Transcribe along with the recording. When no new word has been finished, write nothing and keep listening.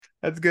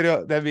That's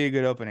good. That'd be a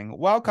good opening.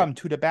 Welcome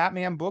to the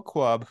Batman Book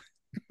Club.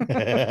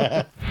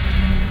 All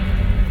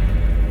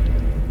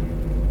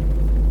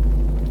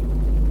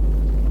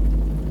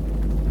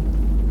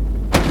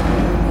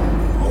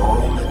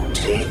it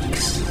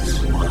takes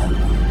is one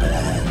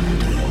bad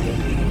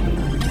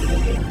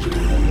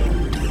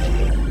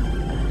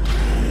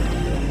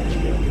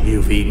day.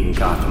 You've eaten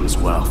Gotham's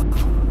wealth,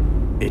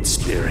 its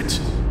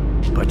spirit,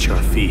 but your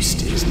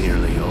feast is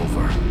nearly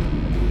over.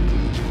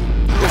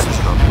 This is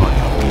not my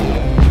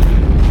home.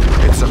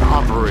 It's an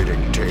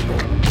operating table.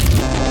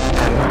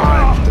 And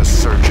I'm the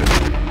surgeon.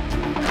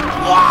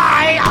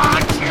 Why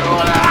aren't you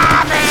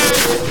laughing?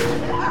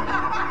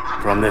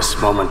 From this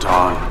moment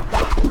on,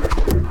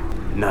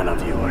 none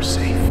of you are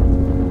safe.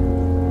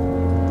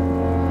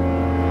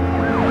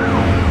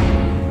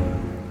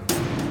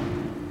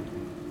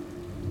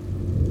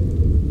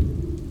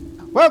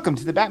 Welcome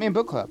to the Batman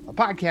Book Club, a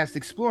podcast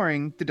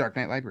exploring the Dark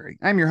Knight Library.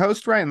 I'm your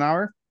host, Ryan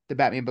Lauer. The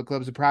Batman Book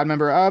Club is a proud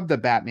member of the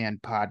Batman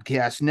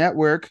Podcast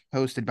Network,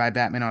 hosted by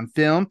Batman on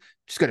Film.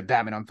 Just go to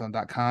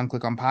batmanonfilm.com,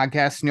 click on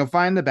podcasts, and you'll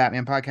find the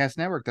Batman Podcast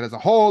Network that has a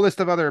whole list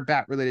of other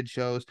Bat-related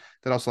shows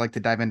that also like to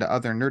dive into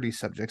other nerdy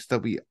subjects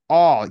that we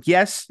all,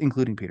 yes,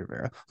 including Peter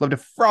Vera, love to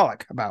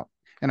frolic about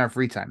in our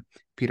free time.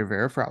 Peter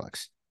Vera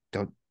frolics.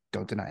 Don't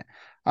deny it.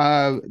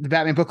 The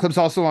Batman Book Club's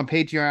also on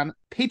Patreon.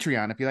 If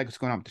you like what's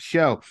going on with the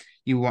show,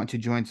 you want to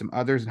join some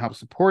others and help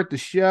support the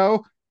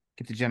show,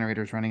 get the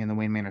generators running in the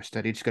Wayne Manor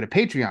study, just go to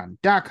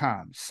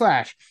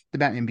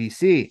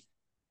patreon.com/thebatmanbc.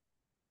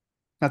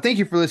 Now, thank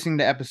you for listening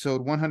to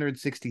episode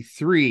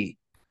 163,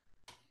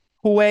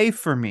 Pway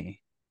For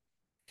Me.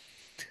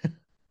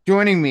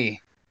 Joining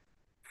me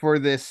for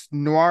this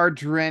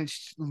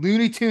noir-drenched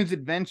Looney Tunes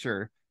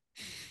adventure.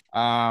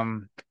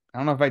 I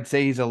don't know if I'd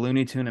say he's a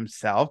Looney Tune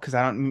himself, because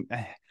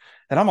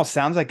that almost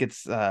sounds like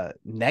it's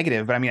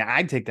negative, but I mean,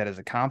 I'd take that as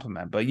a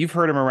compliment. But you've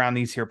heard him around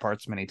these here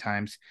parts many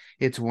times.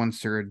 It's one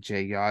Sir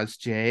Jay Yaws.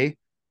 Jay,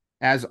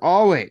 as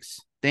always,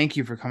 thank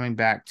you for coming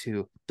back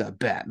to the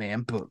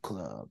Batman Book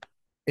Club.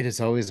 It is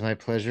always my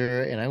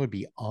pleasure, and I would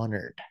be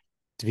honored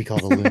to be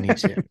called a Looney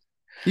Tune.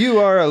 You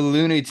are a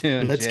Looney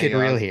Tune. Let's Jay get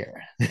real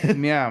here.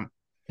 Yeah.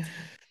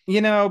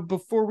 You know,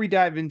 before we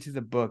dive into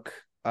the book,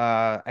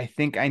 I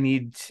think I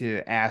need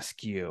to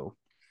ask you,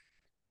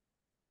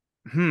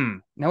 now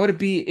would it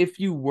be if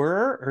you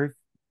were, or if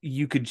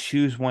you could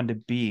choose one to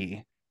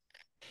be,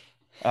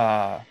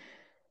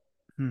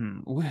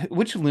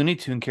 which Looney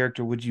Tune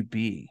character would you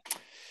be?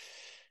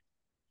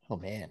 Oh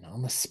man,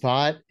 on the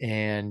spot,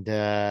 and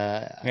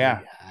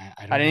yeah,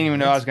 I didn't even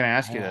know I was going to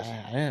ask you this.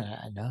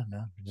 No,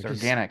 It's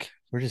organic.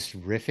 We're just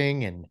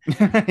riffing and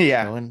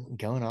yeah,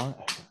 going on.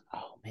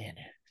 Oh man,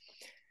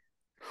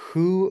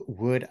 who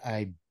would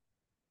I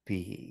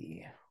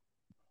be?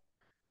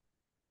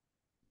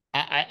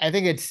 I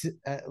think it's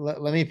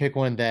let me pick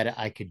one that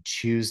I could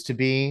choose to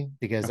be,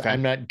 because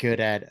I'm not good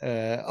at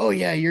oh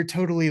yeah, you're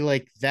totally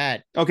like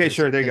that. Okay,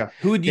 sure, there you go.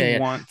 Who would you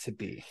want to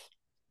be?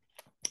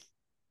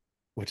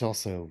 Which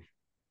also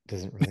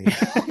doesn't really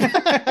help.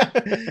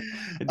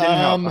 It didn't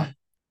help.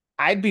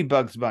 I'd be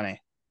Bugs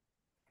Bunny.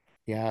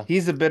 Yeah,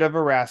 he's a bit of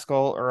a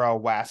rascal, or a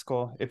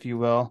wascal, if you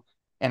will,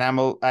 and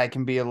I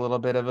can be a little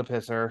bit of a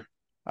pisser.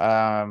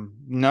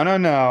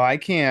 No, I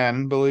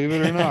can, believe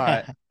it or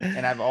not.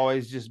 And I've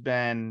always just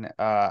been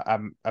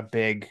I'm a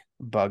big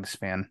Bugs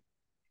fan.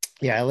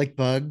 Yeah, I like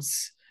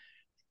Bugs,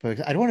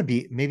 but I don't want to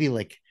be maybe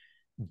like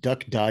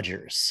Duck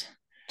Dodgers.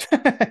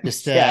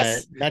 Just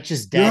yes. Not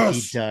just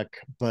Daffy Duck,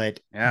 but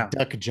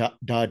Duck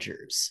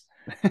Dodgers.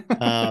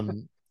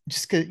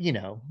 Just cause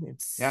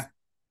it's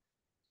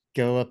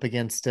go up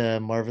against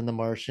Marvin the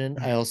Martian.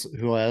 I also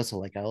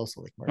like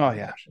Marvin the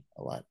Martian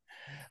a lot.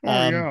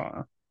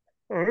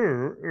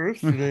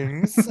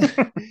 Earthlings.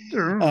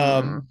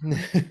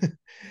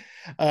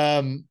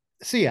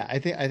 So yeah, I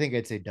think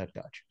I'd say Duck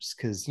Dodgers,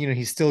 because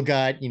he's still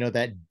got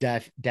that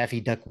Daffy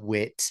Duck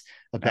wit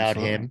about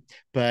him,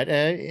 but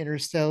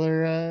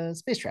interstellar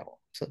space travel.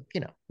 So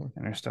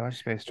interstellar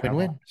space travel.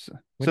 Win-win.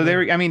 So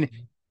there, I mean,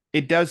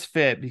 it does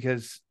fit,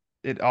 because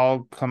it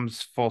all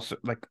comes full,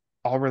 like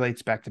all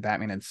relates back to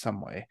Batman in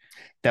some way.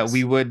 That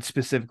we would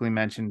specifically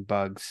mention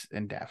Bugs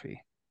and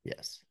Daffy.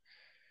 Yes.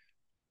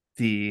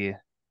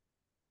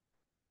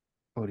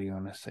 What do you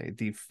want to say?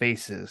 The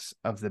faces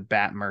of the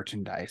Bat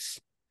merchandise.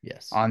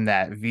 Yes. On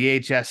that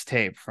VHS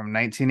tape from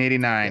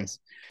 1989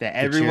 that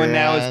everyone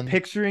now is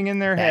picturing in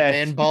their head.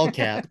 And ball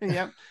cap.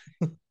 Yep.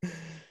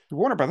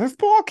 Warner Brothers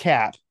ball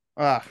cap.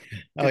 Oh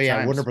yeah,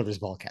 times. Warner Brothers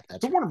ball cap.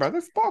 That's the Warner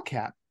Brothers ball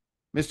cap.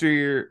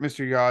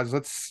 Mr. Yaws,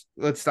 let's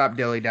stop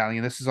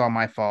dilly-dallying. This is all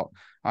my fault.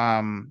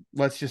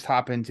 Let's just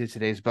hop into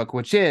today's book,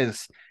 which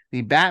is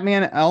the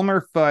Batman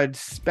Elmer Fudd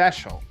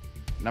special,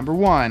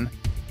 #1,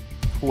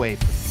 Pway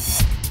For Me.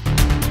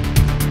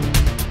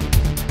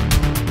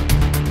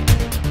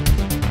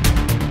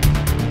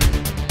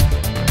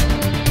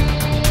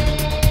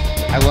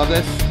 I love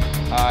this.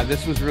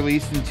 This was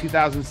released in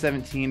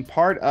 2017,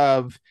 part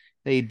of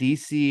the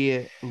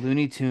DC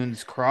Looney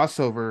Tunes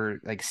crossover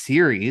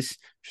series,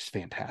 which is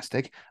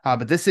fantastic.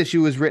 But this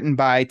issue was written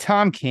by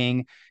Tom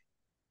King,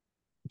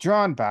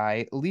 drawn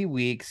by Lee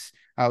Weeks.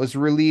 It was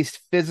released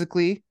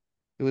physically.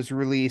 It was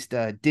released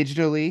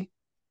digitally.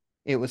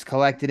 It was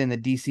collected in the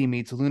DC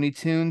Meets Looney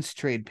Tunes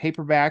trade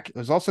paperback. It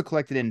was also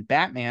collected in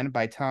Batman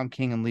by Tom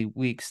King and Lee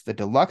Weeks, the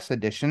deluxe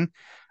edition.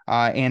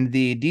 And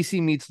the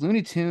DC Meets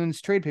Looney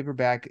Tunes trade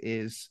paperback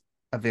is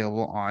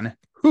available on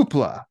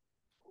Hoopla.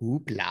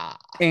 Hoopla.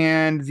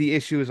 And the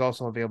issue is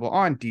also available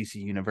on DC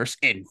Universe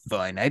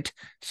Infinite.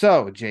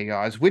 So, Jay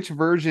Oz, which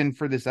version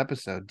for this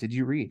episode did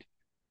you read?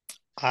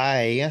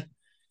 I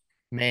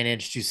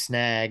managed to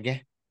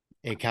snag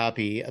a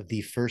copy of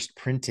the first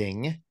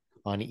printing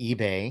on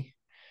eBay,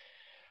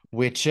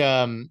 which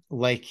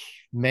like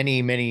many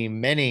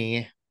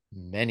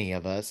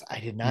of us, I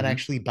did not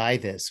actually buy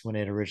this when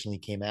it originally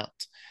came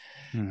out.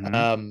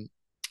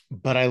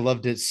 But I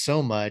loved it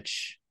so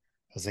much.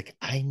 I was like,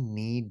 I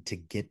need to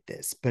get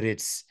this. But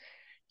it's,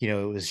 it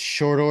was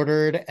short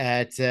ordered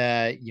at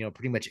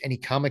pretty much any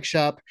comic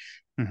shop,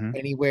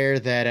 anywhere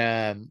that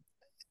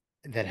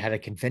had a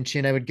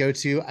convention I would go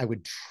to. I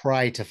would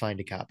try to find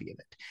a copy of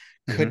it.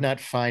 Could not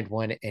find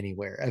one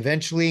anywhere.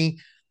 Eventually,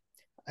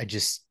 I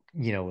just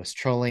was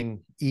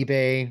trolling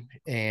eBay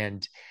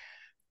and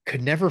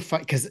could never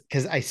find,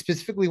 because I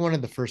specifically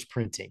wanted the first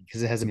printing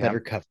because it has a better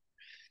cover.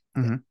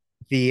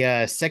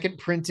 The second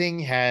printing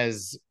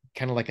has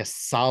kind of like a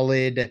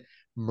solid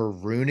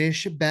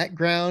maroonish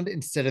background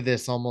instead of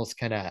this almost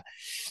kind of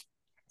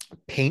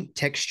paint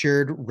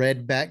textured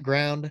red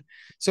background.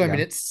 So I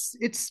mean it's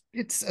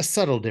a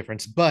subtle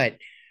difference, but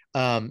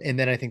and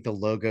then I think the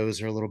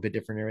logos are a little bit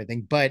different and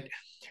everything, but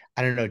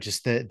I don't know,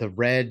 just the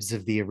reds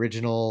of the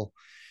original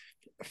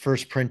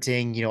first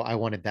printing, I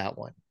wanted that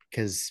one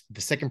because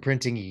the second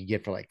printing you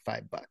get for like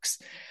 $5.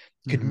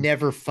 Could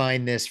never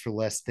find this for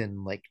less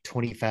than like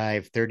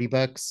 25-30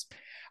 bucks.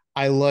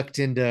 I looked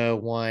into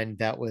one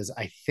that was,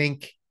 I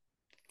think,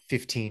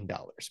 $15,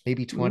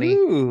 maybe 20.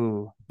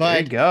 Ooh, but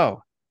there you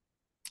go.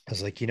 I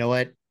was like, you know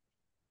what?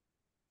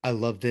 I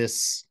love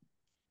this.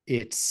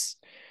 It's,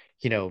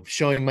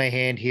 showing my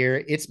hand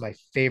here. It's my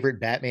favorite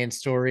Batman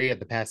story of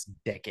the past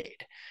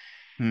decade.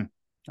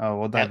 Oh,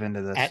 we'll dive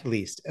into this. At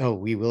least. Oh,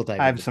 we will dive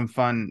I have into some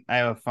fun. I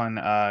have a fun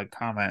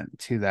comment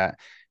to that.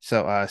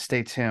 So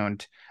stay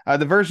tuned.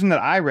 The version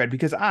that I read,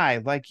 because I,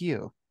 like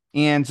you,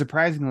 and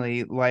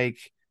surprisingly, like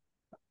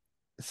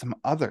some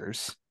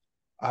others,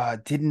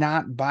 did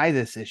not buy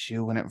this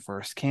issue when it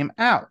first came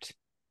out.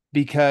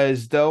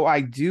 Because though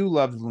I do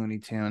love Looney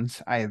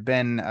Tunes, I have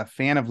been a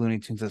fan of Looney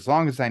Tunes as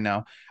long as I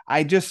know.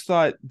 I just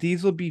thought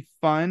these will be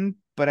fun,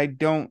 but I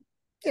don't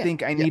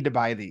think I need to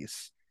buy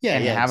these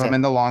and have them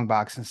in the long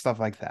box and stuff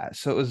like that.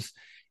 So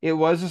it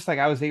was just like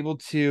I was able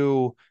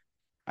to,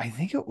 I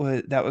think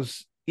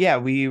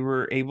we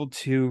were able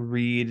to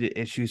read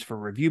issues for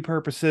review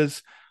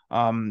purposes.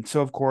 So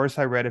of course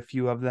I read a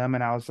few of them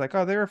and I was like,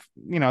 oh,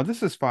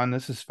 this is fun.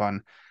 This is fun.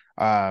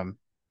 And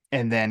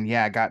then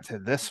I got to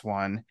this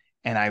one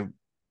and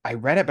I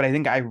read it, but I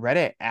think I read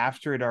it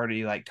after it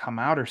already like come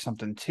out or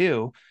something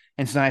too.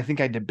 And so I think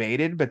I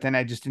debated, but then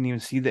I just didn't even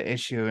see the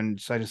issue. And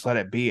so I just let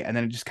it be. And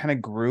then it just kind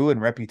of grew in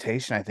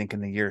reputation, I think,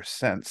 in the years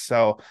since.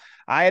 So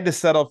I had to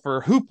settle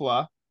for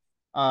Hoopla.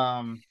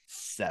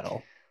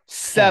 Settle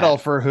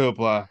for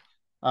Hoopla.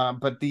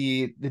 But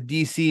the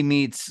DC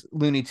Meets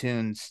Looney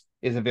Tunes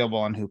is available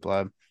on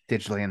Hoopla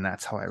digitally, and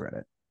that's how I read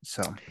it.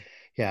 So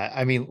yeah,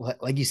 I mean,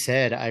 like you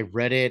said, I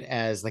read it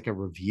as like a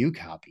review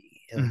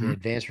copy, like an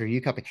advanced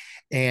review copy.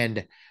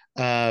 And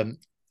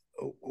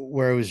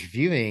where I was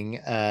reviewing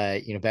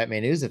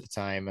Batman News at the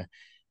time,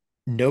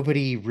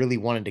 nobody really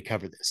wanted to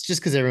cover this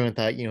just because everyone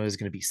thought it was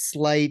going to be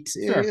slight.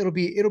 Sure. It'll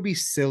be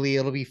silly,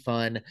 it'll be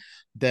fun.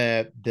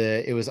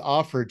 It was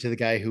offered to the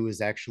guy who was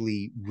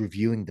actually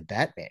reviewing the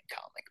Batman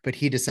comic, but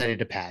he decided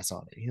to pass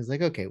on it. He was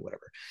like, okay,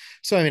 whatever.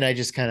 So I mean, I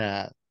just kind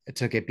of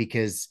took it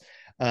because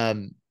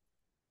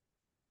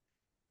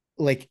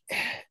like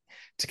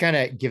to kind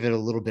of give it a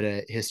little bit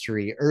of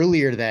history,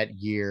 earlier that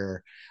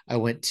year I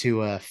went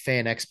to a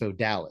Fan Expo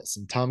Dallas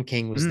and Tom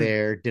King was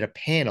there, did a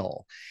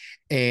panel,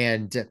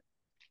 and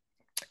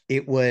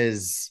he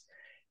was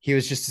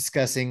just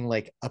discussing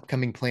like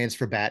upcoming plans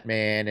for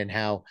Batman and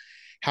how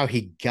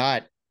he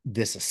got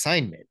this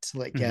assignment.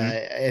 Like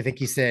I think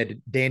he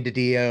said Dan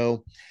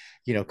DiDio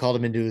called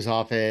him into his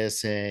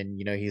office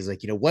and he's like,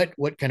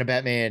 what kind of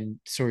Batman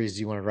stories do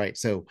you want to write?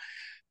 So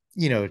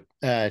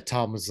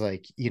Tom was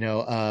like,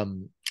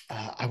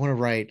 I want to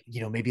write,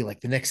 maybe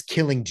like the next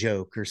Killing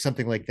Joke or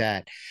something like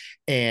that.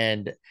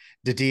 And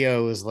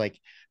DiDio was like,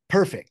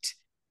 perfect.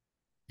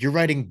 You're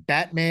writing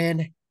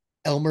Batman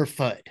Elmer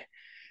Fudd.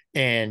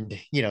 And,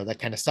 that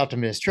kind of stopped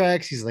him in his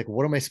tracks. He's like,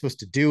 what am I supposed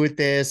to do with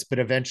this? But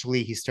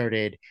eventually he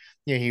started,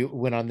 he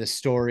went on this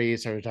story,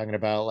 started talking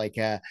about like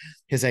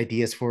his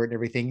ideas for it and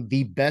everything.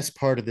 The best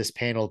part of this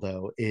panel,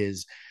 though,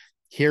 is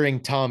hearing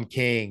Tom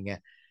King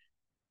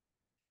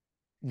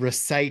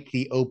recite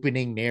the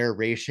opening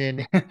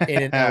narration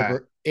in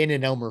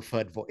an Elmer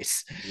Fudd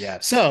voice.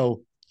 Yes.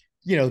 So,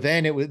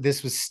 then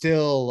this was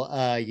still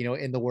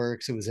in the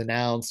works. It was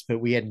announced, but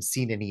we hadn't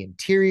seen any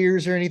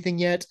interiors or anything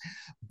yet.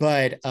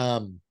 But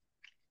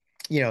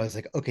I was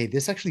like, okay,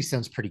 this actually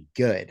sounds pretty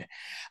good.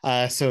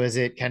 So as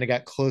it kind of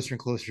got closer and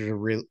closer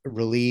to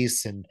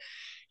release, and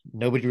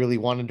nobody really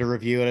wanted to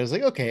review it, I was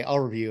like, okay, I'll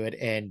review it,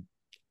 and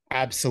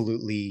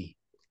absolutely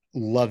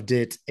loved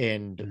it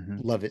and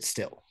love it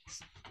still.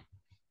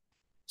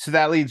 So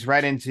that leads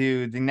right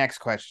into the next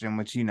question,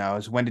 which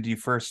is when did you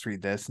first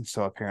read this? And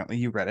so apparently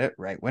you read it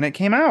right when it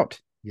came out.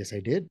 Yes,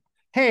 I did.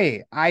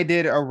 Hey, I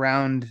did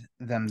around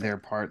them their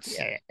parts.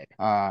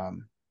 Yeah.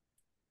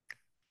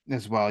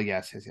 As well.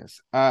 Yes.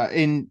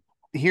 And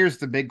here's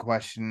the big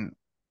question.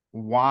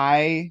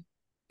 Why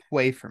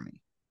Pway For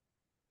Me?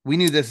 We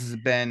knew this has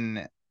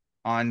been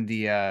on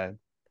the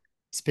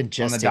it's been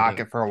on the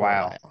docket for a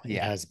while.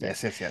 It has been.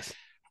 Yes.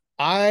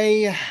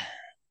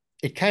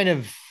 It kind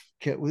of,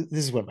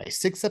 this is what, my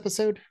 6th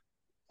episode,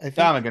 I think.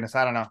 Oh my goodness,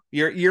 I don't know.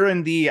 You're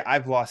in the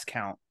I've lost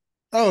count.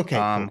 Oh,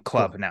 okay,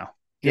 club now.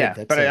 Good.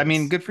 Yeah, but I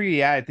mean, good for you.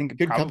 Yeah, I think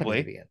good probably.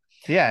 Company to be in.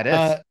 Yeah, it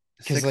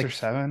is. 6 or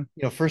 7.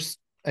 First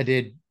I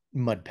did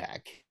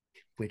Mudpack,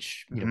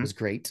 which was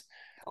great.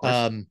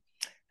 Then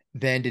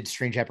did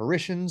Strange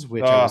Apparitions,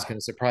 which I was kind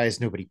of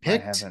surprised nobody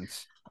picked. My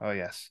heavens. Oh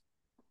yes.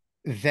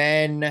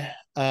 Then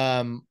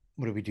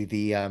what did we do?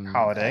 The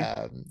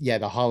holiday.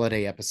 The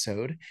holiday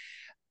episode.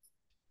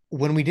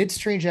 When we did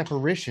Strange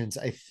Apparitions,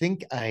 I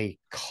think I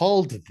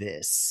called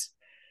this,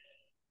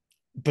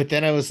 but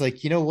then I was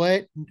like, you know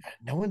what?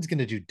 No one's going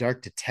to do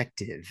Dark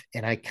Detective.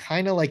 And I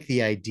kind of like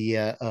the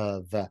idea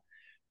of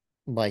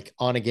like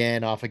on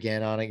again, off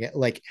again, on again,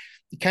 like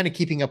kind of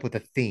keeping up with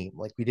a theme.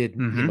 Like we did,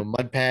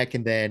 Mudpack,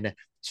 and then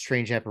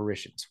Strange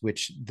Apparitions,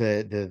 which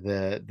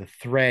the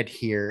thread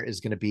here is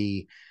going to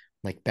be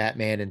like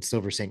Batman and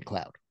Silver St.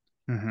 Cloud.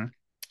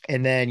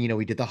 And then,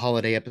 we did the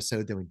holiday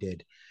episode, then we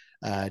did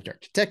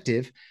Dark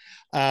Detective.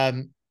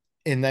 And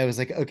I was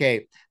like,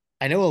 okay,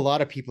 I know a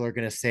lot of people are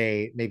going to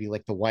say maybe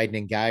like the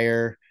Widening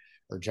Gyre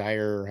or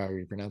Gyre, however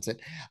you pronounce it,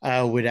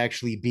 would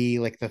actually be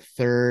like the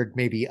third,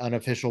 maybe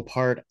unofficial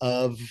part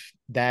of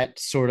that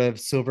sort of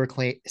Silver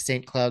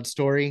St. Cloud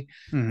story.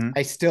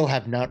 I still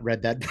have not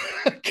read that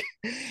book.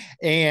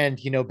 And,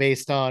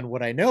 based on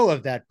what I know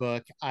of that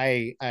book,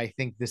 I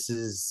think this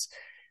is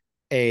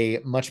a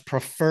much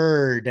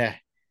preferred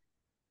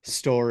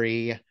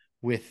story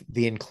with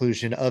the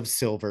inclusion of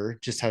Silver,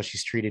 just how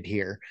she's treated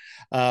here.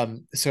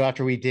 So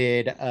after we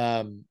did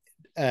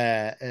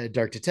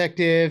Dark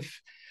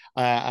Detective,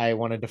 I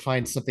wanted to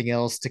find something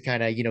else to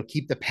kind of,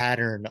 keep the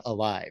pattern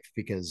alive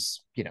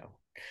because,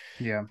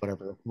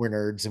 whatever, we're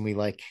nerds and we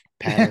like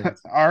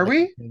patterns. Are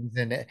we?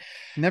 And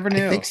never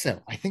knew.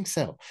 I think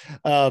so.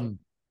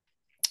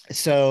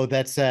 So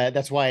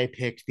that's why I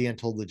picked The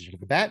Untold Legend of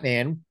the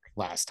Batman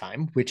last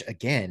time, which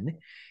again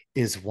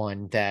is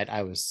one that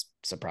I was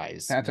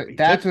surprised.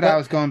 That's what I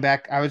was going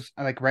back. I was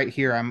like right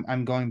here.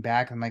 I'm going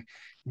back. I'm like,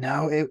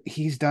 no,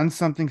 he's done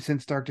something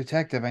since Dark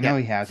Detective. I know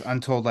he has.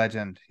 Untold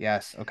Legend.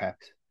 Yes. Okay.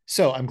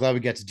 So I'm glad we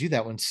got to do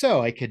that one.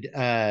 So I could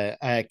kind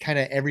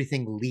of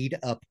everything lead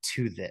up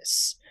to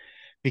this,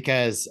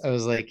 because I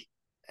was like,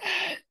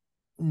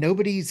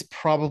 nobody's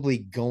probably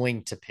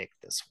going to pick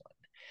this one.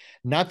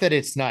 Not that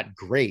it's not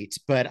great,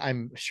 but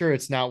I'm sure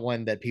it's not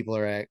one that people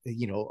are,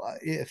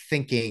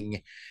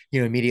 thinking,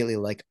 immediately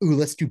like, ooh,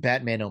 let's do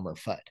Batman Elmer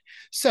Fudd.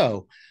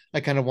 So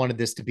I kind of wanted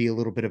this to be a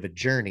little bit of a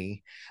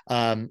journey.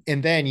 And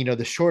then,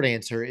 the short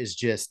answer is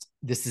just,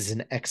 this is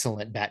an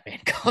excellent Batman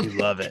comic. You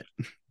love it.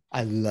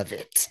 I love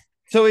it.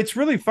 So it's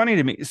really funny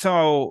to me.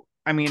 So,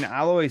 I mean,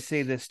 I'll always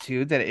say this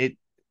too, that it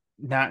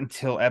not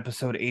until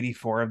episode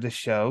 84 of the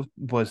show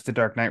was The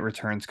Dark Knight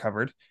Returns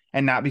covered.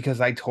 And not because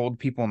I told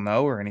people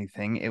no or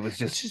anything. It was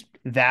just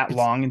that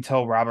long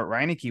until Robert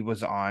Reinecke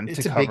was on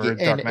to cover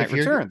Dark Knight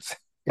Returns.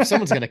 If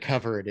someone's going to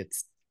cover it,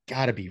 it's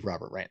got to be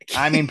Robert Reinecke.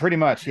 I mean, pretty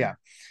much, yeah.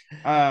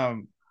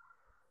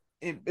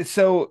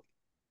 So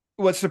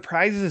what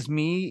surprises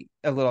me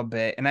a little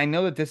bit, and I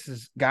know that this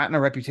has gotten a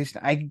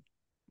reputation,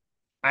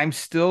 I'm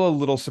still a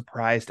little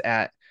surprised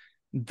at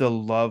the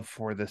love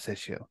for this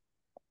issue.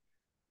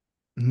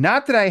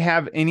 Not that I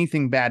have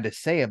anything bad to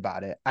say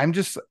about it.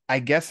 I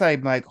guess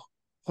I'm like,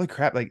 holy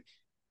crap, like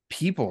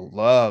people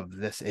love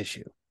this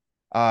issue.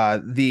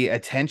 The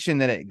attention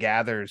that it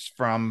gathers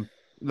from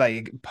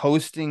like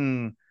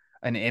posting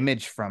an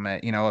image from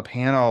it, a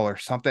panel or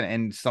something,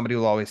 and somebody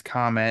will always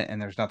comment,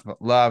 and there's nothing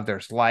but love,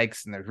 there's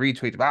likes and there's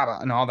retweets, blah, blah,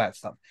 and all that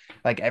stuff.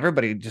 Like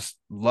everybody just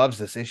loves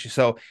this issue.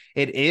 So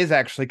it is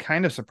actually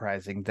kind of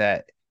surprising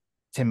that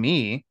to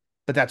me,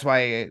 but that's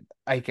why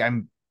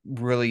I'm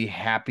really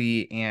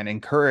happy and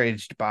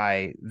encouraged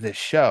by this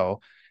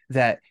show,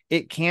 that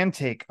it can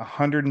take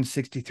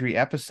 163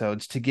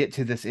 episodes to get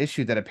to this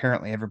issue that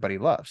apparently everybody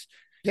loves.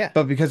 Yeah.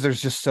 But because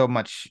there's just so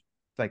much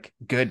like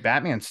good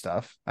Batman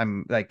stuff,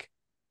 I'm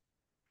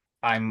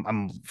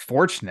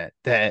fortunate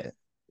that,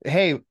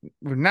 hey,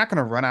 we're not going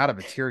to run out of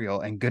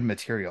material and good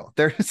material.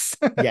 There's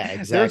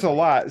there's a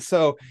lot.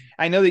 So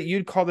I know that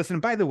you'd call this,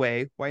 and by the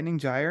way, Widening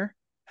Gyre,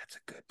 that's a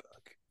good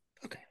book.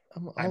 Okay.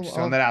 I'm just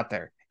throwing that out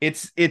there.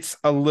 It's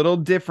a little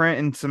different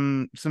in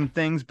some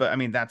things, but I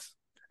mean, that's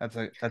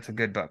That's a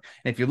good book.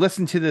 And if you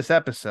listen to this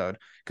episode,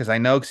 because I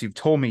know because you've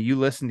told me you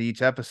listen to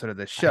each episode of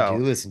this I do show,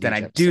 listen to then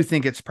each I do episode.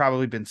 think it's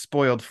probably been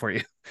spoiled for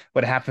you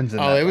what happens in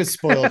Oh, that it book. was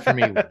spoiled for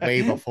me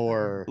way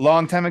before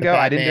Long time the ago.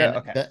 I didn't do it.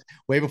 Okay.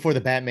 Way before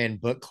the Batman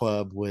book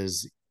club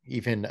was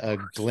even a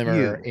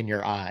glimmer Phew. in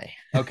your eye.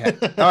 Okay.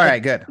 All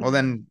right, good. Well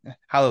then,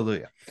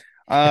 hallelujah.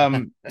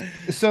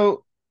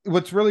 So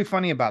what's really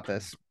funny about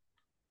this,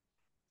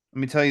 let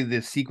me tell you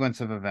the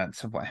sequence of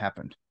events of what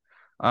happened.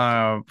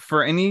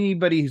 For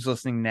anybody who's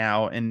listening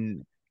now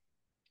and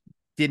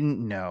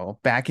didn't know,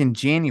 back in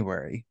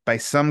January, by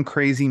some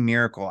crazy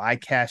miracle, I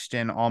cashed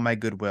in all my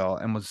goodwill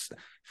and was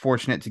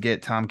fortunate to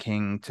get Tom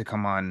King to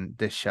come on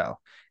this show.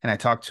 And I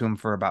talked to him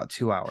for about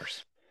 2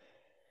 hours.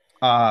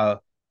 Uh,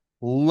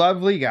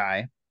 Lovely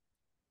guy.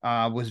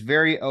 Was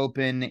very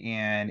open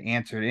and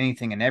answered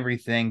anything and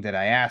everything that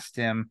I asked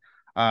him.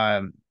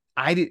 But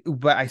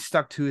I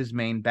stuck to his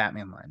main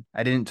Batman line.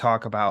 I didn't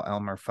talk about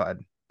Elmer Fudd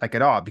like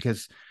at all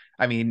because,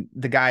 I mean,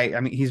 the guy, I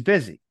mean, he's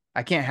busy.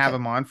 I can't have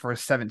him on for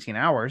 17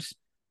 hours.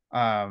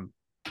 But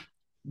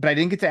I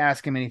didn't get to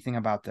ask him anything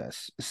about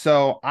this.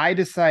 So I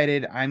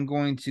decided I'm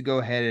going to go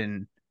ahead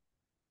and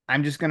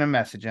I'm just going to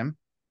message him.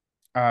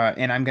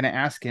 And I'm going to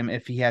ask him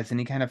if he has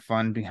any kind of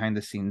fun behind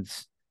the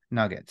scenes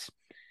nuggets.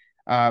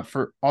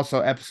 For also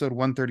episode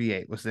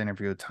 138 was the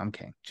interview with Tom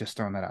King. Just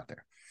throwing that out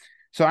there.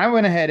 So I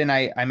went ahead and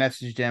I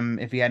messaged him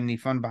if he had any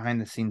fun behind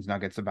the scenes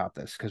nuggets about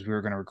this because we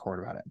were going to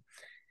record about it.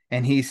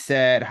 And he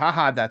said,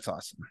 haha, that's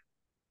awesome.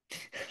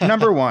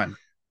 Number one,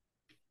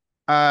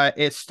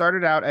 it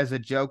started out as a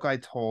joke I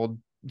told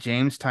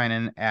James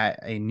Tynan at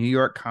a New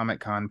York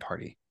Comic Con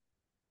party.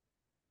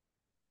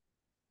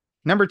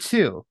 Number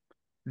two,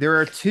 there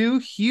are 2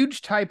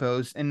 huge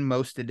typos in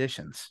most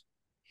editions.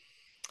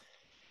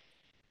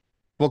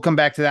 We'll come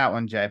back to that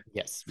one, Jay.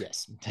 Yes.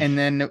 And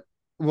then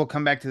we'll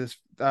come back to this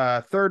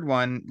third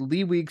one.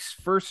 Lee Weeks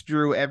first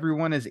drew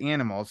everyone as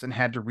animals and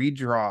had to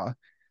redraw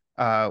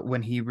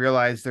when he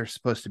realized they're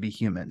supposed to be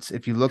humans.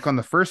 If you look on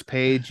the first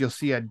page, you'll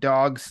see a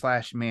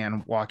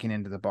dog/man walking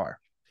into the bar.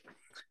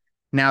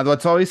 Now,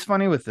 what's always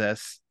funny with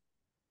this,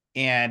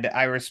 and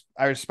I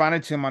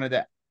responded to him on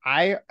it.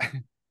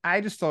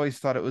 I just always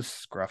thought it was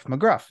Scruff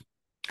McGruff.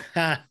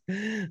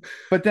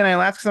 But then I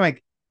laughed because I'm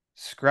like,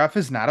 Scruff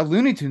is not a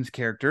Looney Tunes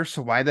character,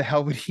 so why the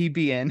hell would he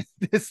be in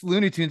this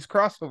Looney Tunes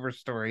crossover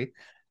story?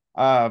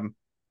 But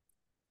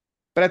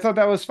I thought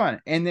that was fun.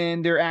 And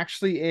then there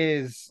actually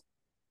is,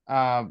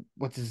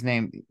 what's his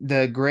name?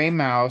 The gray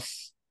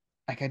mouse.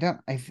 Like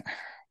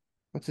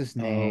what's his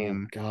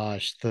name? Oh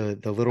gosh, the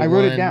little I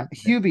wrote one. it down.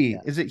 Hubie.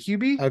 Yeah. Is it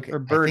Hubie Okay, or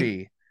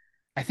Birdie?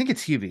 I think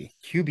it's Hubie.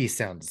 Hubie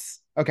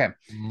sounds okay.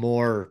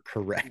 More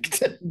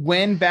correct.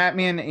 When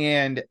Batman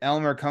and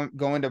Elmer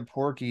go into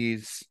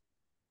Porky's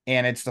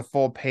and it's the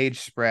full page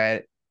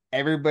spread,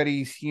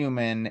 everybody's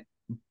human,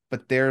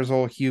 but there's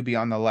old Hubie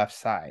on the left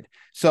side.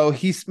 So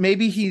he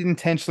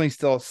intentionally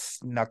still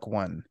snuck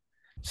one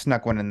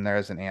in there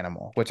as an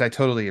animal, which I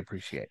totally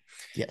appreciate.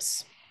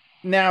 Yes.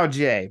 Now,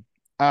 Jay,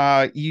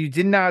 you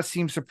did not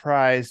seem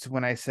surprised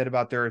when I said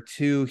about there are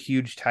 2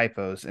 huge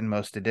typos in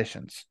most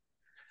editions.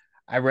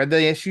 I read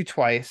the issue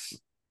twice.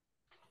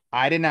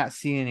 I did not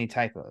see any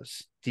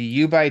typos. Do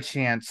you by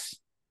chance?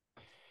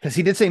 Because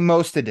he did say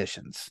most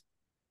editions.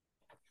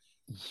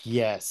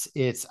 Yes,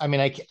 I mean,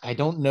 I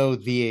don't know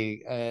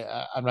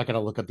I'm not going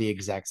to look up the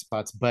exact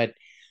spots, but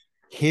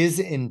his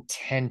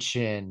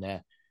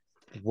intention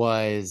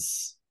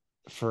was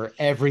for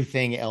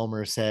everything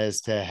Elmer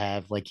says to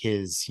have like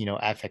his,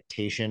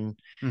 affectation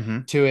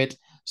to it.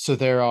 So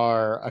there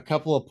are a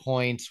couple of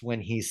points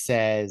when he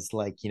says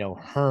like,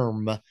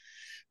 Herm,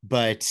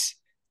 but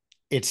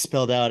it's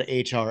spelled out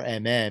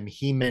HRMM.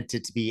 He meant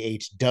it to be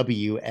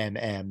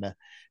HWMM,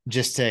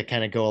 just to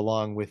kind of go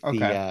along with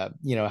the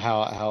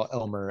how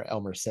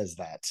Elmer says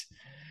that.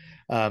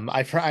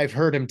 I've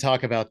heard him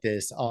talk about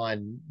this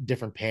on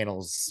different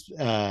panels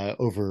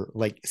over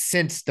like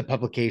since the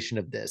publication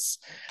of this.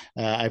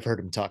 I've heard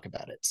him talk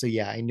about it. So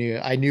yeah, I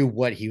knew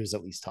what he was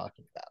at least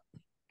talking about.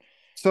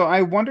 So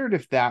I wondered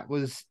if that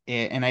was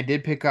it, and I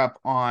did pick up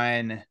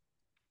on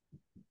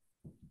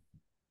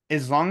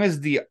as long as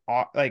the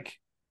like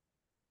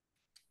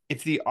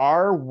if the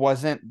R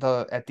wasn't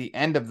at the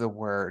end of the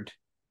word,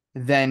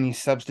 then you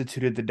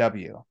substituted the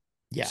W.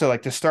 Yeah. So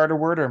like to start a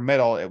word or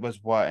middle, it was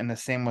what, and the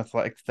same with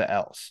like the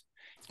L's.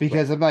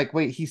 Because right. I'm like,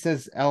 wait, he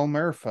says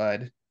Elmer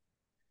Fudd,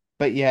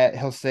 but yet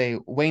he'll say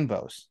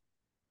Wainbows.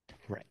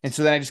 Right. And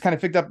so then I just kind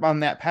of picked up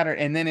on that pattern.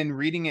 And then in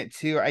reading it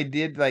too, I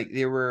did like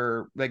there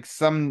were like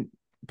some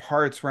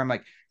parts where I'm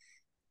like,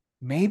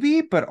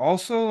 maybe, but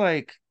also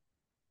like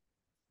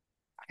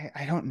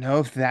I don't know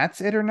if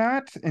that's it or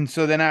not. And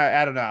so then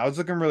I don't know. I was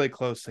looking really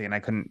closely and I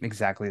couldn't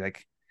exactly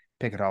like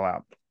pick it all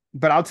out.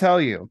 But I'll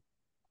tell you,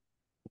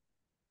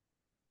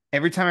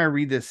 every time I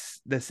read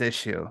this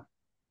issue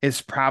is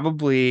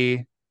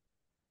probably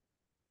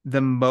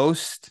the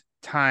most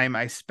time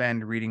I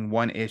spend reading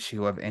one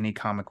issue of any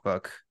comic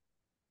book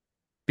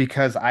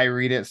because I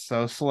read it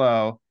so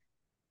slow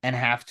and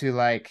have to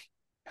like,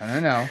 I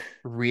don't know,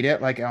 read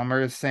it like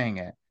Elmer is saying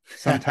it.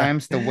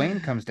 Sometimes the Wayne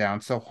comes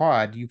down so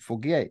hard you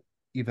forget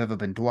you've ever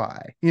been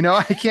dry.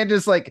 I can't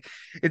just like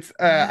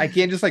I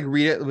can't just like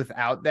read it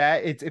without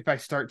that. It's if I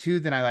start to,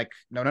 then I like,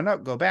 no,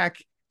 go back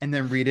and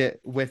then read it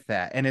with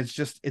that. And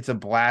it's a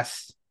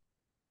blast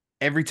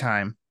every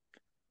time.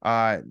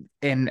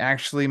 And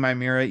actually my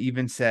Mira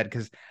even said,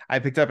 because I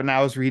picked up and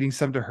I was reading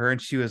some to her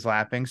and she was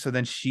laughing. So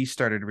then she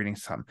started reading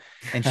some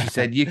and she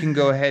said, you can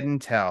go ahead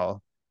and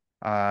tell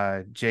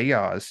Jay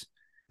Yaws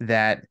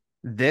that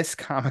this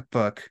comic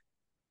book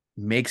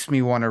makes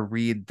me want to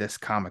read this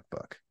comic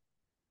book.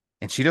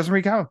 And she doesn't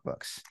read comic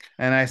books.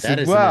 And I That said,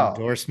 is an well,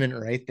 endorsement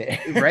right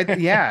there. right.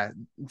 Yeah.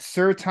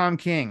 Sir Tom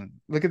King,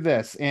 look at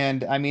this.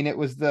 And I mean, it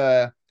was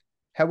the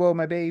hello,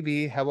 my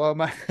baby. Hello,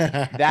 my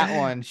that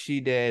one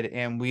she did.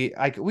 And we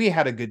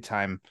had a good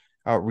time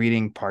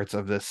reading parts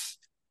of this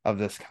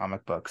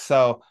comic book.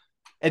 So,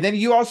 and then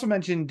you also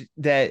mentioned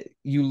that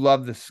you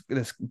love this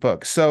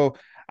book. So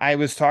I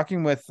was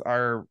talking with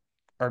our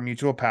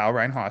mutual pal,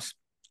 Ryan Haas,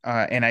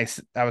 and I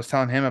was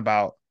telling him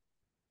about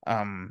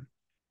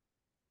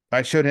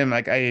I showed him,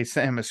 like, I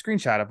sent him a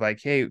screenshot of like,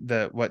 hey,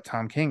 what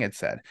Tom King had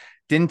said.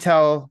 Didn't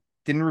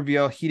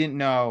reveal, he didn't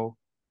know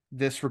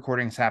this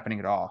recording is happening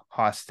at all.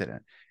 Haas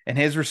didn't. And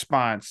his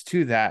response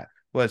to that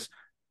was,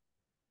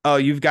 oh,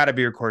 you've got to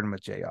be recording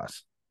with Jay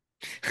Haas.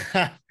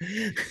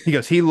 He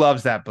goes, he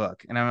loves that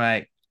book. And I'm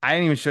like, I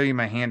didn't even show you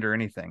my hand or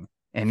anything.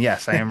 And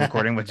yes, I am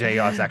recording with Jay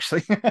Haas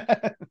actually.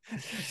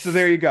 So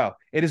there you go.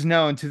 It is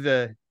known to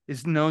the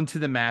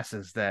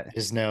masses that It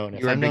is known.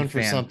 If you're a I'm big known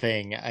for fan.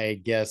 something, I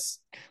guess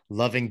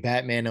loving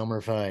Batman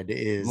Elmer Fudd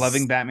is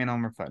Loving Batman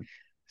Elmer Fudd.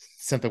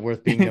 Something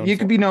worth being known You for.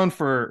 could be known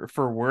for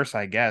worse,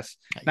 I guess.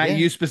 Not Yeah.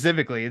 you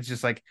specifically. It's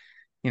just like,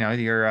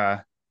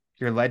 your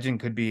legend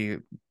could be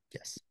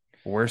Yes.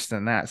 worse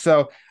than that.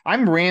 So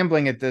I'm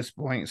rambling at this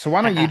point. So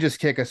why don't you just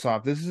kick us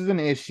off? This is an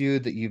issue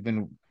that you've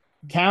been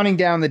counting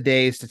down the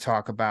days to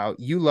talk about.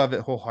 You love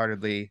it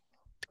wholeheartedly.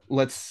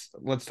 Let's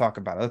talk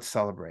about it. Let's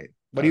celebrate.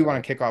 What do you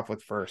want to kick off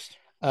with first?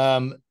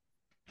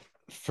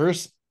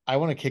 First, I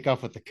want to kick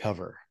off with the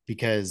cover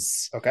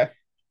because okay,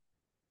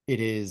 it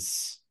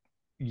is,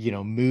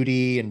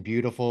 moody and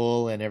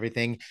beautiful and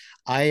everything.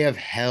 I have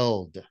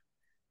held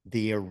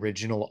the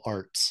original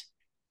art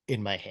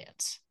in my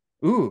hands.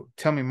 Ooh,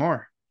 tell me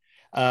more.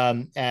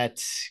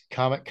 At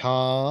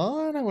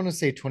Comic-Con, I want to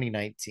say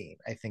 2019,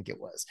 I think it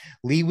was.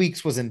 Lee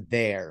Weeks wasn't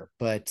there,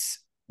 but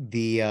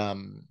the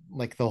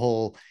like the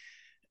whole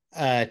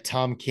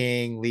Tom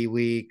King, Lee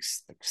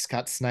Weeks,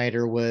 Scott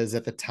Snyder was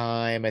at the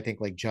time. I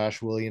think like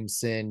Josh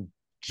Williamson,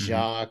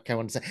 Jock. I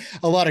want to say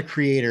a lot of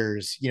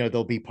creators.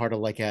 They'll be part of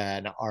like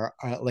an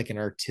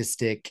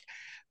artistic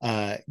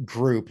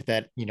group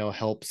that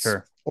helps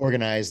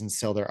organize and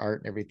sell their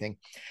art and everything.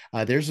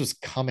 Theirs was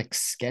comic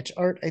sketch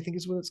art, I think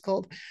is what it's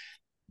called.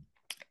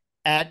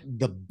 At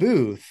the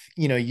booth,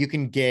 you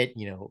can get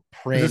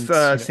prints. Is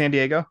this San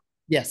Diego?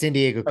 Yeah, San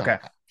Diego. Okay.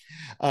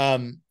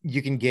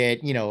 You can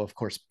get, of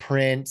course,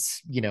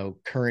 prints,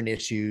 current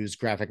issues,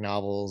 graphic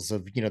novels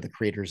of, the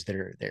creators that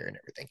are there and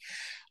everything.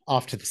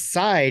 Off to the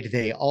side,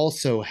 they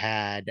also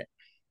had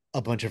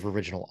a bunch of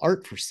original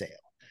art for sale,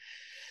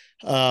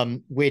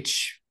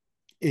 which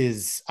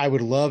is, I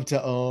would love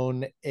to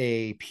own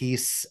a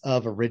piece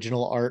of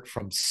original art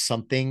from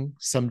something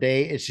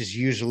someday. It's just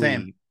usually,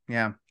 Same.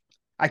 Yeah.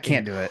 I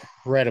can't do it.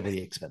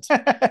 Incredibly expensive.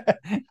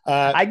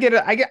 I get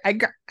it.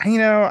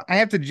 I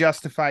have to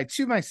justify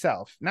to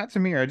myself, not to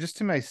Mira, just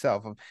to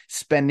myself, of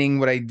spending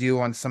what I do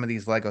on some of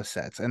these Lego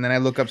sets. And then I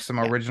look up some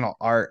original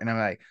art and I'm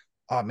like,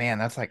 oh man,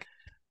 that's like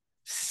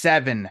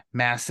 7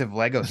 massive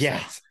Lego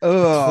sets.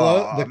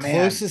 Oh,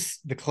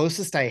 the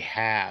closest I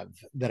have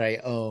that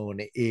I own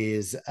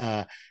is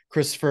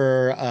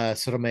Christopher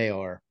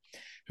Sotomayor,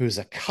 who's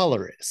a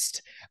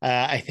colorist.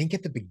 I think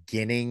at the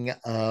beginning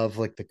of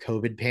like the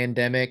COVID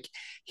pandemic,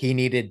 he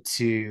needed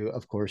to,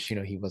 of course,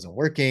 he wasn't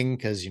working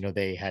because,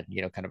 they had,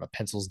 kind of a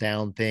pencils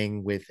down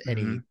thing with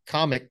any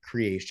comic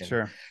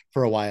creation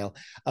for a while.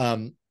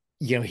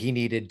 He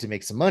needed to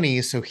make some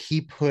money. So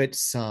he put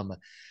some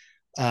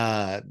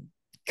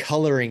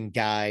coloring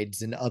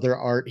guides and other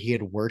art he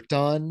had worked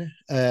on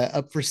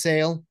up for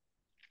sale.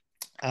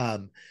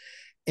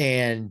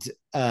 And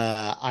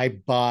I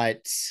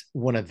bought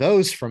one of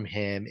those from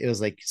him. It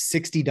was like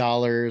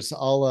 $60.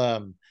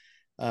 I'll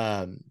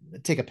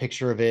take a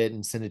picture of it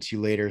and send it to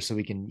you later so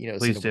we can,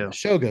 Please do. When the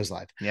show goes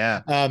live.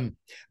 Yeah.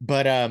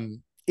 But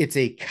it's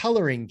a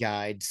coloring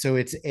guide, so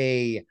it's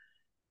a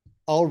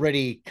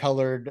already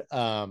colored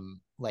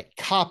like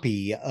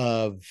copy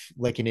of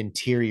like an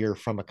interior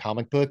from a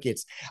comic book.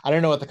 I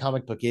don't know what the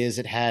comic book is.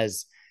 It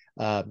has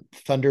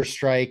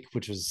Thunderstrike,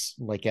 which was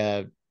like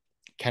a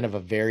kind of a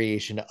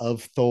variation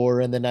of Thor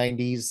in the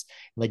 90s,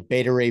 like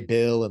Beta Ray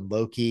Bill and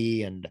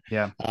Loki and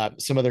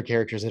some other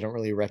characters I don't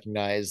really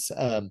recognize.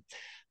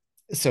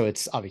 So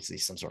it's obviously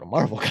some sort of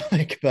Marvel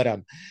comic, but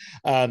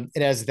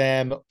it has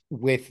them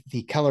with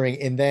the coloring,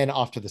 and then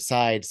off to the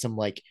side some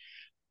like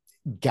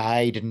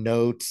guide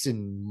notes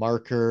and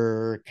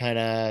marker kind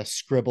of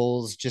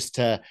scribbles just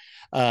to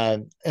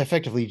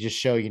effectively just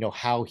show,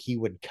 how he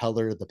would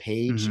color the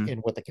page Mm-hmm.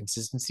 and what the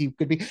consistency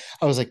could be.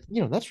 I was like,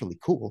 that's really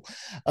cool.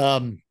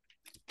 um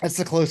that's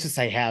the closest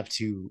I have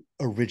to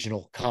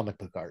original comic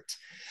book art.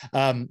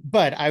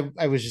 But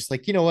I was just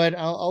like, you know what,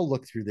 I'll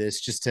look through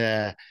this just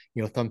to,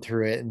 thumb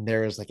through it. And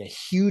there was like a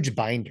huge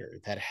binder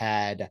that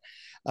had,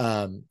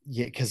 yeah,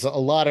 because a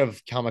lot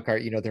of comic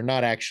art, they're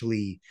not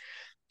actually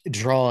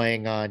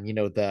drawing on,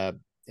 the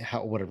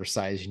how whatever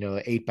size,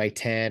 8 by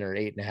 10 or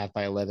 8.5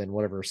 by 11,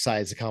 whatever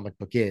size the comic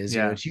book is.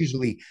 Yeah. It's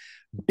usually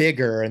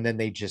bigger, and then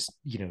they just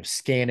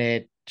scan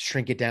it,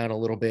 shrink it down a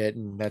little bit,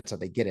 and that's how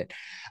they get it.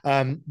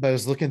 But I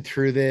was looking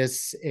through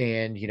this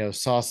and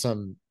saw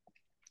some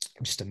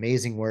just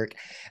amazing work.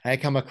 And I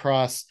come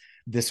across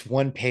this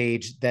one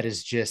page that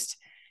is just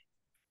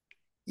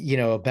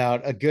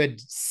about a good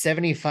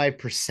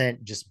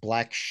 75% just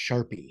black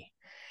Sharpie,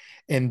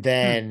 and Hmm.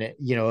 then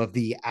of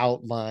the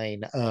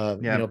outline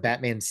of Yeah.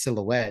 Batman's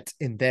silhouette,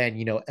 and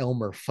then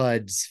Elmer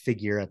Fudd's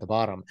figure at the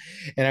bottom.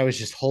 And I was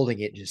just holding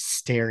it, just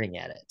staring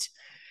at it,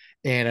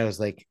 and I was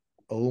like,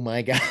 oh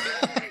my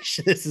gosh,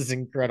 this is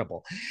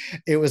incredible.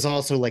 It was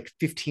also like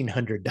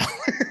 $1,500.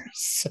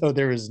 So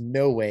there was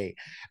no way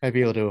I'd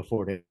be able to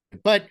afford it.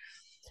 But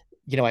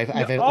Yeah, I've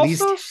at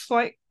least, also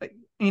slight,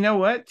 you know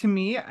what? To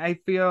me, I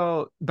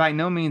feel by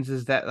no means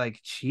is that like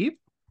cheap.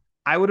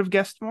 I would have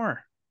guessed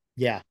more,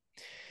 yeah,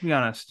 to be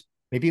honest.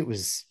 maybe it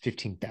was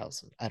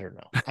 15,000. I don't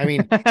know. I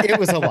mean, it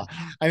was a lot.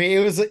 I mean,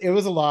 it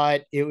was a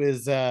lot. It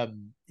was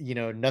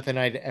nothing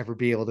I'd ever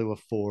be able to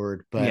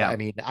afford, but Yeah, I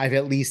mean, I've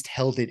at least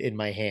held it in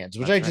my hands,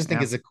 which I that's right. just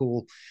think Yeah. is a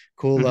cool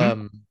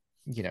Hmm.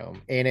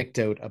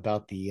 anecdote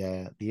about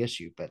the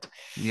issue. But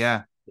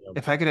Yeah. you know,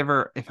 If I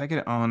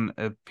could own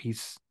a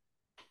piece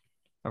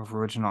of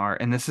original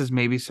art, and this is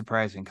maybe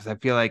surprising because I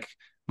feel like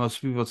most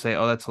people would say,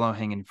 "Oh, that's low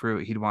hanging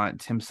fruit." He'd want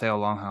Tim Sale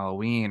Long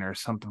Halloween or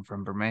something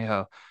from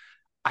Bermejo.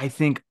 I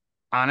think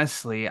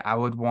honestly, I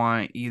would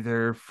want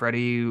either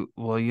Freddie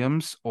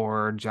Williams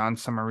or John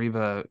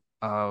Sommeriva,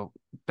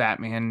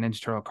 Batman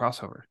Ninja Turtle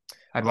crossover.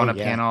 I'd oh want a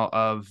yeah, panel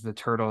of the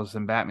Turtles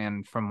and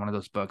Batman from one of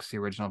those books, the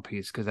original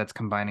piece, because that's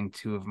combining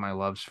two of my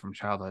loves from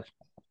childhood.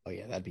 oh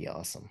yeah, that'd be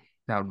awesome.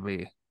 That would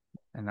be,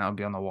 and that would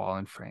be on the wall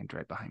and framed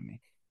right behind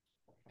me.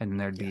 And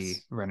there'd be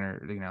Yes,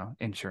 renter,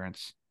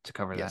 insurance to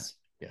cover that, yes,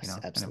 yes, and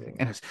everything. absolutely.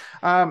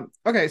 Anyways,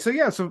 okay, so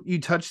yeah, so you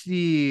touched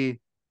the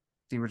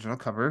original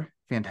cover,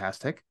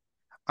 fantastic.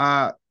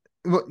 Uh,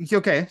 well,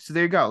 okay, so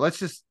there you go.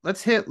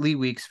 Let's hit Lee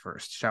Weeks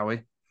first, shall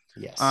we?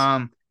 Yes.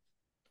 Um,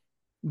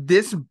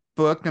 this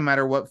book, no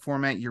matter what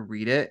format you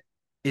read it,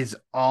 is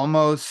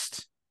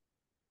almost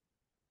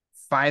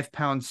 5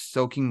 pounds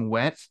soaking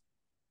wet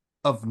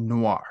of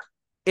noir.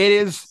 It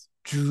is Yes.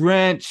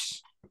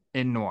 drenched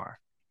in noir.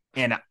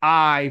 And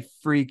I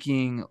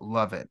freaking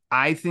love it.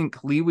 I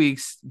think Lee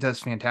Weeks does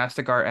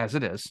fantastic art as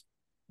it is,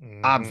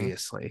 Mm-hmm.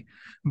 obviously.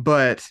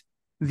 But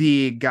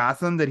the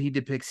Gotham that he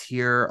depicts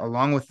here,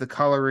 along with the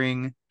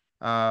coloring,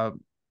 uh,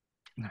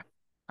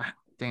 I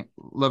think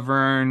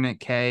Laverne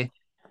K.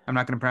 I'm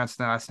not going to pronounce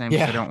the last name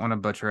because I Yeah. don't want to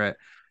butcher it.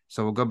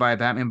 So we'll go by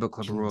Batman Book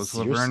Club rules.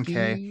 Laverne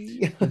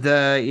K.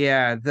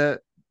 Kinzierski.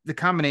 The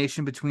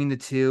combination between the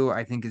two,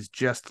 I think, is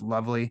just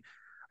lovely.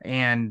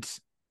 And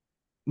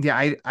yeah,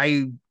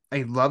 I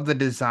love the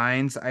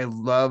designs. I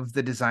love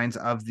the designs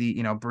of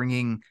the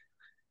bringing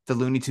the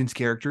Looney Tunes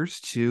characters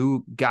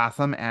to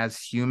Gotham as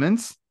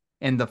humans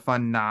and the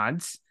fun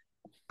nods.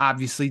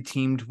 Obviously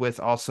teamed with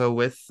also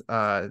with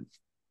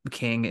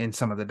King in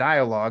some of the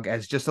dialogue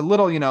as just a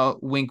little,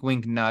 wink,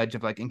 wink, nudge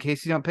of like, in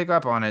case you don't pick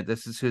up on it,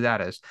 this is who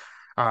that is.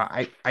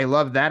 I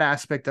love that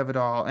aspect of it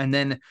all, and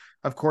then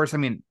of course, I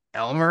mean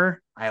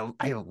Elmer, I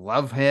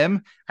love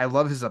him. I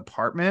love his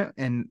apartment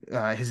and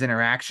his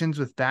interactions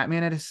with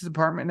Batman at his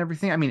apartment and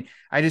everything. I mean,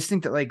 I just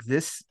think that like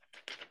this,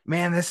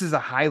 man, this is a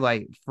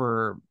highlight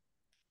for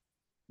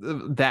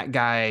that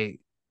guy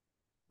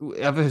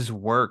of his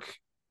work.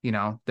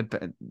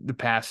 The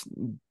past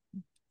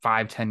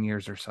 5-10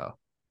 years or so.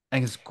 I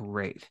think it's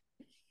great.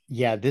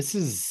 Yeah, this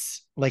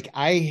is like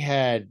I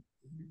had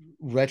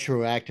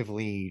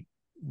retroactively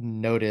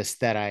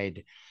noticed that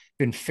I'd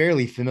been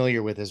fairly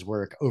familiar with his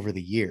work over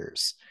the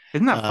years.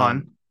 Isn't that fun?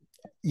 Um,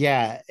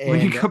 yeah, When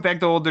you and go back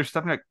to older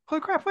stuff, and you're like,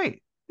 holy crap,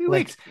 wait, 2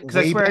 weeks. like Because I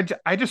way swear, back,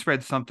 I just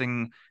read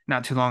something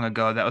not too long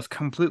ago that was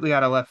completely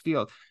out of left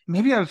field.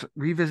 Maybe I was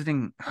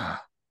revisiting,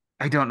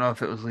 I don't know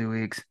if it was Lee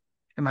Weeks.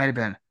 It might have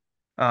been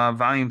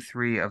volume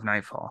 3 of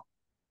Nightfall.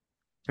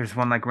 There's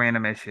one like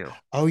random issue.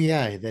 oh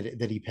yeah,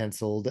 that he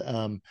penciled.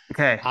 Okay.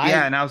 Yeah. I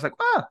And I was like,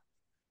 oh,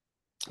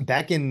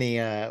 back in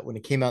the when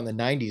it came out in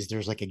the 90s,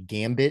 there's like a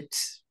Gambit.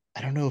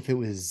 I don't know if it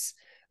was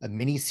a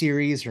mini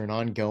series or an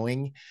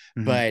ongoing,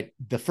 hmm. but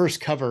the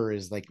first cover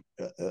is like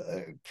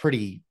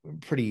pretty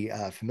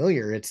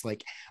familiar. It's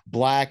like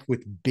black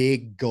with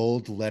big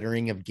gold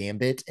lettering of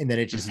Gambit, and then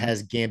it just Hmm.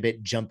 has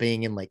Gambit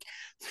jumping and like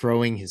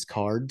throwing his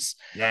cards.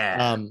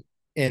 Yeah. um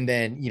and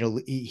then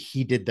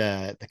he did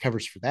the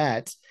covers for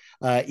that.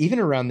 Even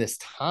around this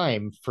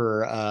time,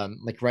 for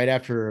like right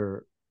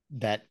after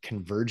that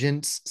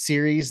Convergence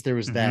series. There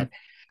was that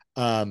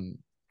um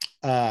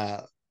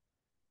uh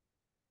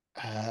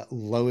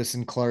Lois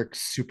and Clark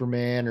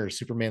Superman, or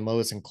Superman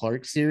Lois and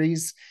Clark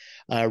series,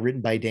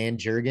 written by Dan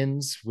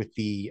Jurgens, with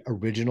the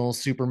original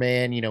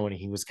Superman, when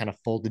he was kind of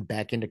folded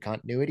back into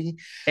continuity.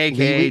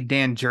 AKA Lee,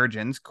 Dan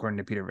Jurgens, according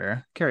to Peter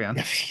Vera. Carry on.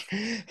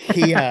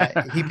 he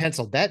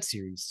penciled that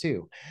series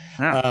too.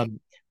 Yeah,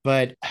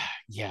 But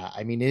yeah,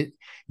 I mean,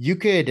 you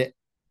could,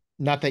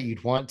 not that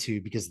you'd want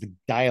to, because the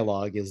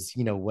dialogue is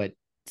what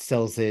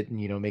sells it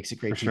and makes it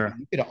for great TV. sure.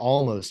 You could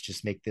almost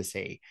just make this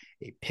a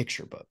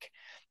picture book,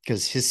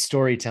 because his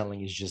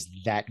storytelling is just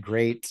that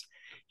great.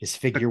 His The,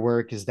 figure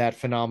work is that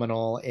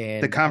phenomenal. the And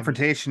I mean,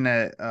 confrontation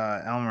at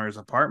Elmer's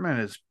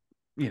apartment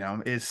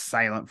is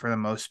silent for the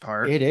most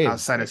part, it is.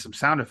 outside of some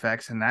sound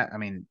effects, and that, I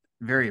mean,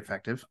 very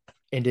effective.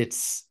 And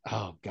it's,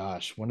 oh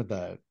gosh, one of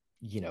the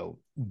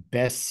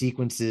best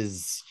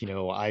sequences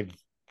I've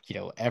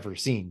ever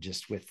seen,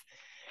 just with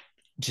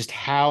just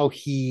how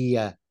he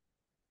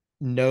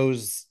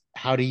knows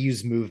how to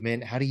use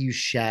movement, how to use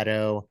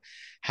shadow,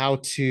 how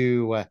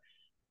to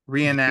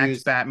Reenact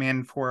use,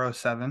 Batman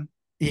 407.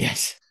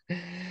 yes,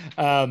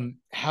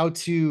 how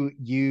to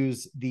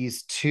use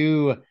these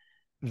two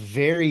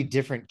very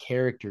different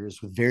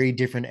characters with very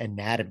different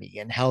anatomy,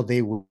 and how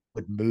they would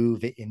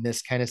move in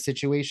this kind of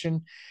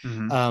situation.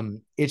 Mm-hmm.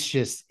 It's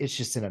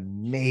just an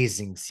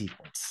amazing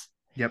sequence.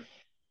 Yep,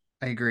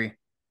 I agree.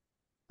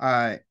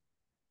 Uh,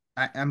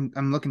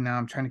 I'm looking now.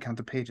 I'm trying to count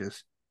the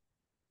pages.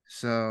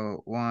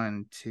 So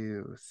 1,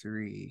 2,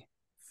 3,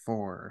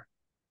 4.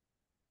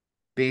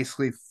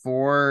 Basically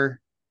 4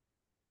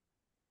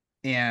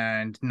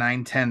 and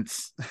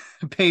 9/10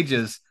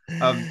 pages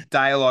of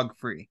dialogue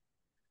free.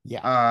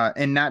 Yeah.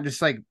 And not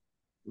just like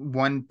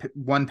one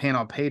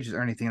panel pages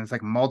or anything. It's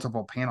like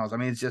multiple panels. I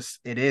mean,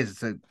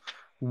 it's a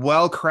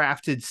well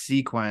crafted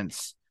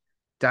sequence,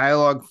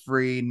 dialogue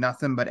free,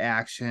 nothing but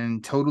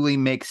action. Totally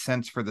makes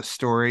sense for the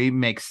story.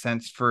 Makes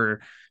sense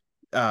for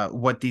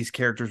what these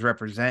characters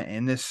represent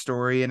in this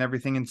story and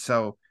everything. And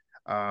so,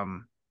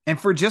 and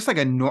for just like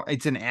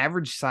it's an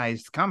average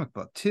sized comic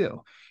book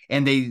too.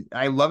 And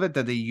I love it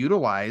that they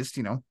utilized,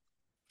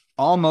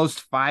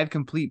 almost 5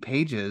 complete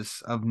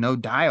pages of no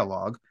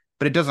dialogue,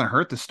 but it doesn't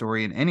hurt the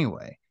story in any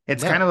way.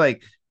 It's kind of No.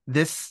 like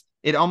this.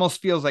 It almost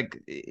feels like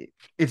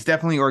it's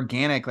definitely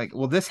organic. Like,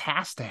 well, this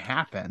has to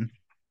happen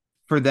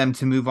for them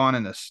to move on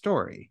in the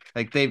story.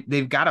 Like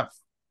they've got to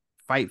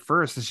fight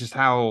first. It's just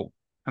how,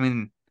 I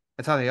mean,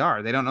 that's how they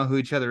are. They don't know who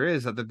each other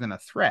is other than a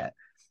threat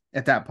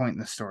at that point in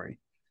the story.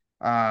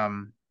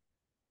 Um,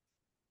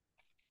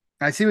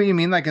 I see what you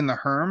mean. Like in the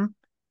Herm,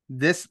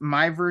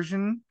 my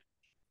version,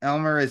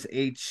 Elmer is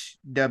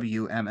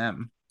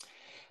HWMM.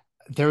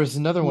 There was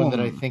another one that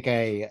I think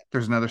I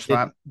There's another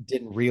spot.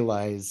 didn't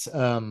realize.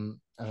 I'm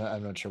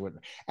not sure what.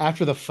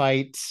 After the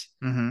fight,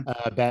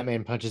 Mm-hmm.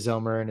 Batman punches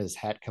Elmer and his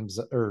hat comes,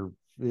 or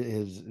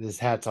his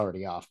hat's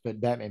already off.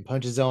 But Batman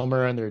punches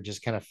Elmer and they're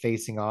just kind of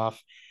facing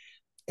off.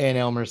 And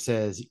Elmer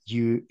says,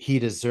 he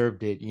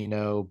deserved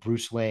it.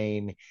 Bruce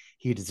Wayne,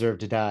 he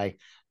deserved to die.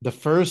 The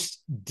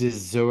first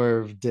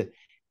deserved is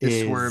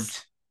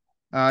Diswerved.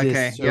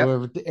 Okay. Yep.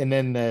 disserved, and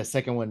then the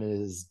second one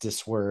is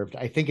diswerved.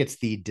 I think it's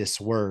the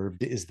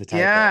diswerved is the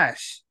typo.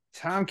 Gosh,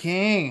 Tom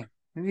King.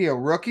 Maybe a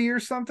rookie or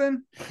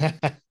something.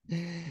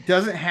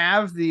 Doesn't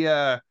have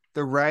the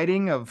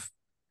writing of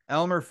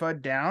Elmer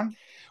Fudd down.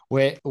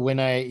 When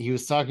he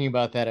was talking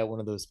about that at one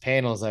of those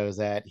panels I was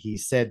at, he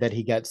said that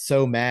he got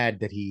so mad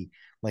that he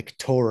like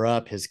tore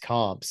up his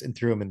comps and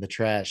threw them in the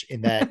trash,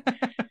 and that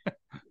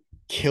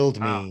killed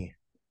Wow. me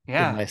in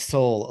Yeah. my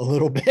soul a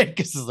little bit,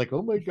 because it's like,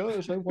 oh my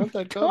gosh, I want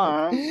that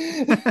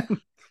comic.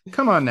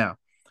 Come on now.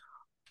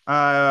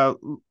 Uh,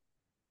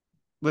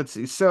 let's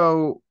see.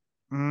 So,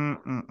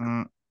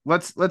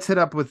 let's hit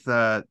up with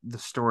the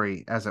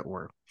story, as it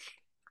were.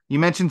 You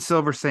mentioned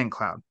Silver St.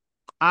 Cloud.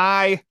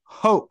 I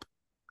hope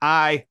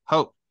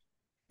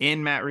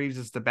in Matt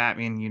Reeves' The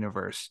Batman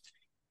universe,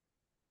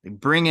 they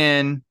bring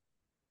in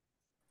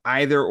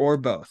either or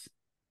both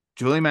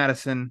Julie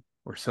Madison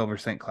or Silver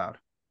St. Cloud.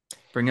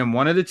 Bring in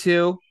one of the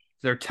two.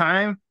 Their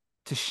time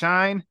to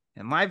shine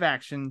in live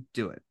action.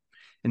 Do it.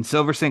 And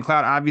Silver St.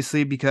 Cloud,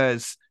 obviously,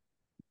 because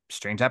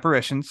Strange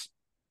Apparitions,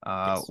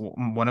 Yes.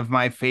 one of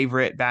my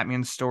favorite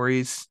Batman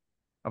stories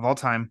of all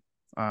time.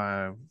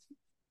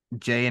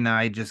 Jay and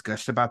I just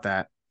gushed about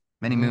that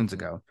many moons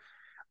ago.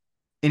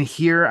 And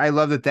here, I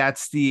love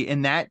that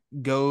and that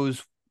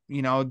goes,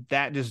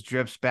 that just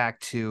drifts back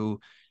to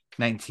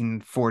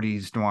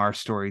 1940s noir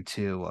story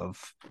too,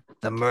 of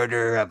the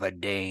murder of a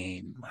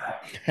dame.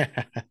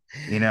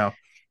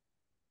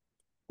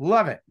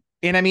 Love it.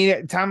 And I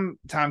mean, Tom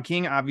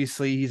King,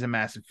 obviously, he's a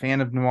massive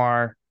fan of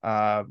noir.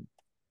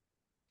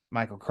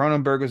 Michael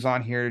Cronenberg was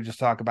on here to just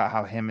talk about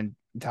how him and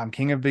Tom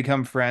King have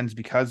become friends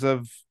because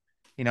of,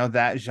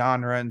 that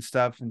genre and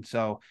stuff. And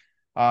so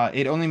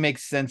it only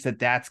makes sense that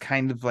that's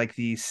kind of like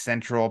the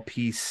central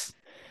piece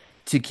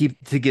to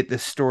get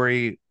this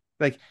story.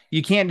 Like,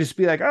 you can't just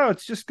be like, oh,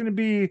 it's just going to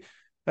be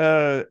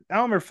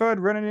Elmer Fudd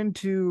running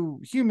into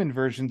human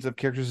versions of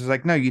characters. It's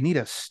like, no, you need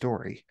a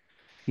story.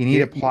 You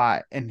need a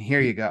plot, and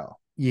here you go.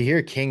 You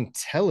hear King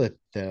tell it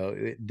though.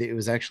 It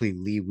was actually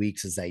Lee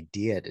Weeks's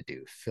idea to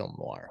do film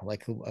noir,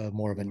 like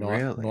more of a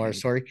noir Really?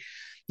 story.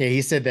 Yeah,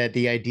 he said that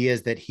the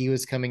ideas that he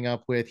was coming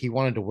up with, he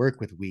wanted to work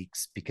with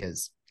Weeks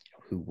because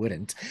who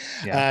wouldn't?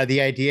 Yeah.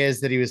 The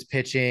ideas that he was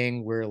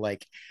pitching were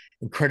like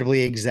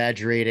incredibly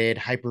exaggerated,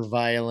 hyper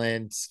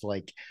violent,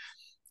 like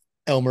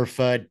Elmer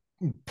Fudd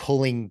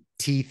pulling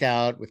teeth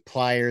out with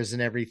pliers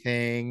and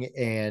everything.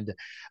 And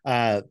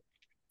uh,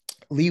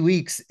 Lee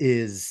Weeks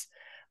is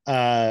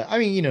I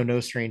mean, no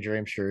stranger,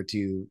 I'm sure,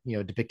 to,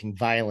 depicting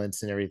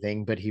violence and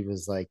everything, but he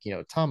was like,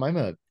 Tom, I'm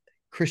a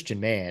Christian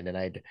man, and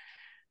I'd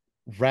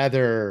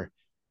rather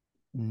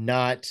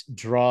not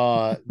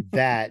draw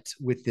that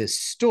with this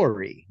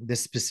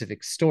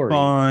specific story.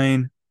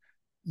 Fine.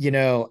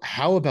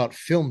 How about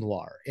film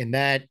noir? And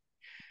that,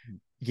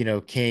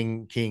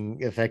 King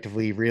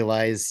effectively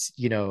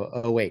realized,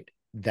 oh wait,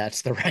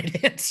 that's the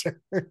right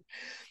answer,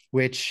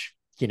 which,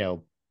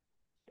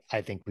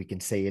 I think we can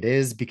say it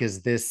is,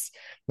 because this,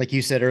 like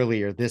you said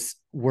earlier, this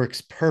works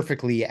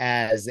perfectly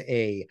as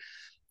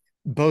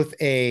both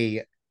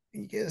a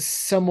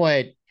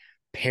somewhat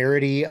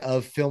parody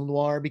of film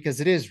noir,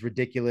 because it is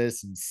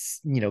ridiculous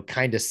and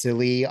kind of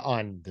silly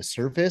on the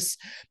surface,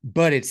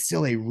 but it's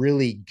still a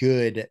really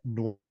good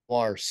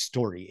noir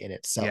story in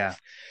itself. Yeah.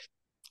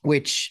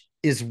 Which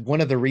is one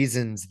of the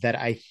reasons that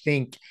I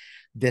think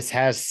this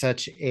has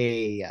such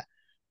a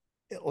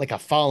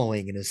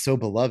following and is so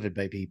beloved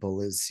by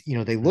people. Is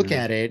they look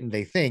at it and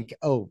they think,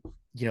 oh,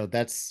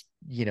 that's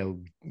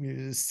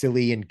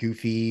silly and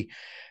goofy,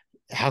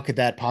 how could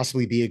that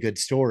possibly be a good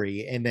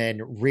story? And then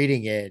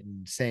reading it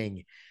and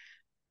saying,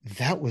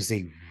 that was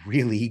a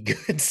really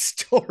good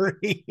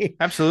story.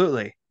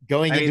 Absolutely.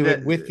 Going into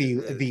it with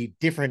the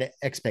different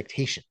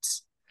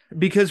expectations.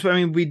 Because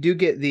we do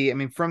get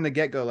from the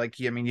get-go, like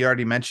you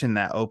already mentioned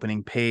that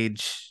opening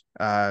page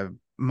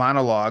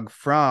monologue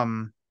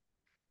from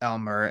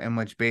Elmer, in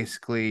which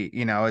basically,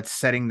 it's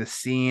setting the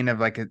scene of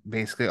like it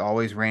basically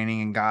always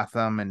raining in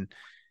Gotham and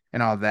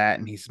all that.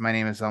 And my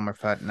name is Elmer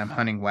Fudd and I'm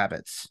hunting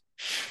wabbits.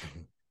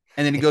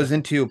 And then he goes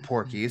into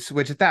Porky's,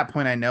 which at that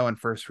point I know in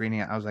first reading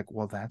it, I was like,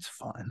 well, that's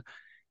fun.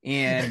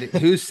 And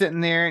who's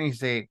sitting there? And he's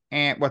say,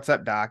 what's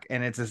up, Doc?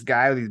 And it's this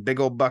guy with these big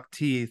old buck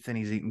teeth and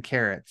he's eating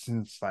carrots.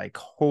 And it's like,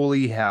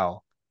 holy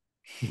hell.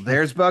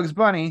 There's Bugs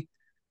Bunny.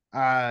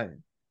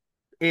 And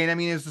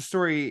as the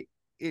story,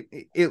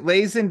 it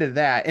lays into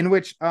that, in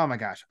which, oh my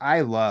gosh,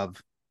 I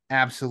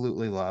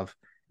absolutely love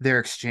their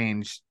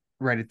exchange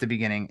right at the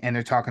beginning. And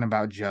they're talking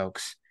about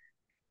jokes.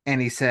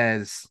 And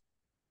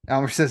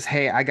Elmer says,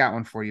 hey, I got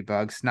one for you,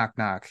 Bugs. Knock,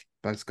 knock.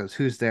 Bugs goes,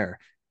 who's there?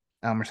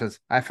 Elmer says,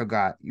 I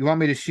forgot. You want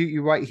me to shoot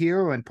you right here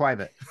or in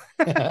private?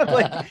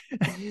 Like,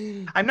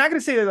 I'm not going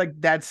to say that, like,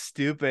 that's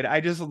stupid.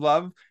 I just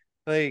love,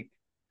 like,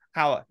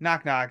 how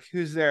knock, knock.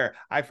 Who's there?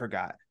 I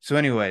forgot. So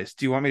anyways,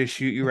 do you want me to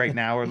shoot you right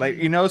now? Or like,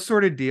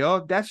 sort of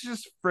deal. That's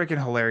just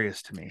freaking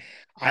hilarious to me.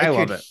 I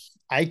love it.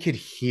 I could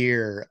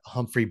hear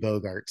Humphrey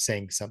Bogart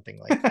saying something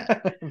like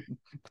that.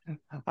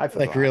 I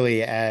forgot. Like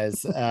really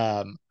as,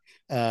 oh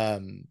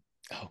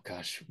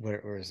gosh,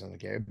 where is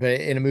it? But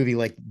in a movie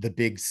like The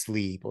Big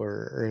Sleep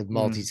or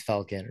Maltese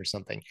Falcon or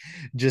something,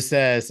 just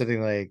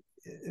something like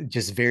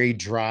just very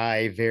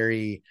dry,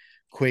 very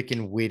quick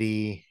and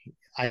witty.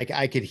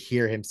 I could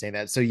hear him saying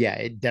that. So yeah,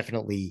 it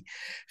definitely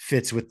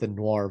fits with the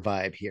noir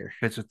vibe here.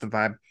 Fits with the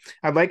vibe.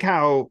 I like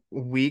how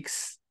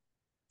Weeks,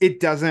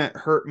 it doesn't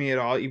hurt me at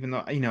all, even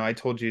though, I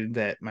told you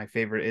that my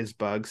favorite is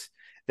Bugs,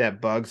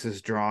 that Bugs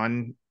is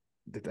drawn,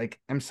 like,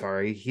 I'm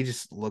sorry, he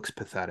just looks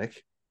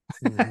pathetic.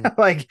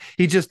 Like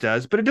he just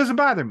does, but it doesn't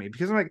bother me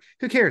because I'm like,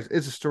 who cares?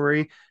 It's a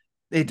story.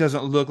 It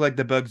doesn't look like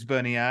the Bugs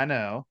Bunny I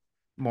know.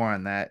 More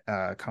on that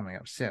coming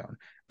up soon.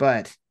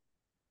 But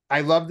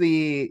I love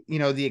the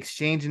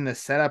exchange and the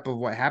setup of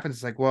what happens.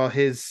 It's like, well,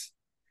 his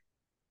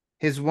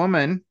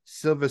woman,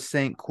 Silva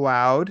St.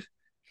 Cloud,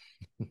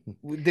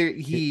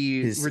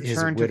 he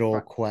returned his widow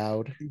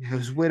Cloud.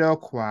 His widow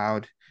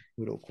Cloud.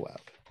 Widow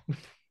Cloud.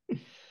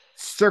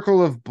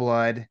 Circle of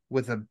blood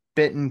with a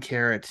bitten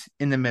carrot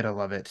in the middle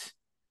of it.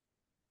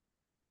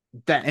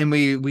 And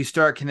we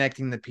start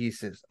connecting the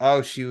pieces.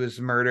 Oh, she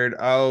was murdered.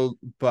 Oh,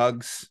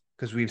 Bugs,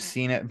 because we've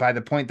seen it. By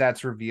the point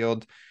that's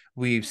revealed,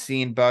 we've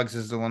seen Bugs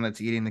as the one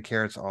that's eating the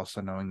carrots. Also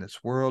knowing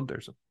this world,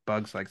 there's a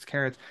Bugs likes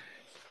carrots,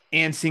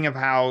 and seeing of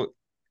how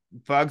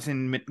Bugs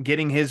and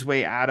getting his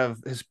way out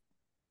of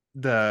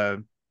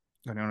the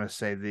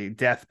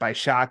death by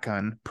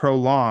shotgun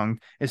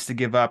prolonged is to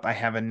give up. I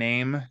have a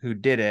name who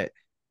did it.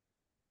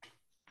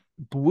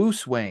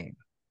 Bruce Wayne.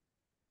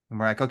 And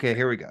we're like, okay,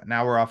 here we go.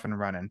 Now we're off and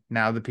running.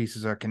 Now the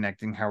pieces are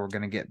connecting how we're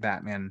going to get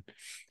Batman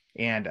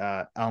and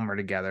Elmer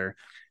together.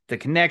 The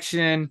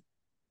connection.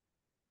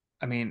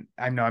 I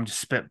know I'm just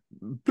spit.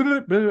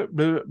 Blah, blah,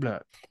 blah, blah.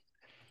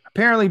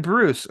 Apparently,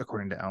 Bruce,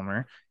 according to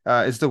Elmer,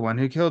 is the one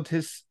who killed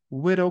his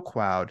widow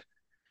Cloud.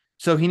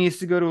 So he needs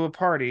to go to a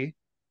party.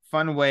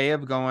 Fun way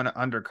of going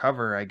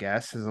undercover, I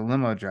guess, as a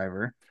limo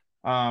driver.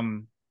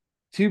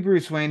 To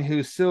Bruce Wayne,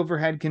 who Silver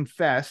had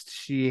confessed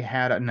she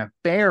had an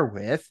affair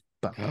with.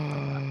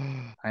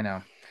 I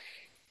know.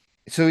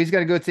 So he's got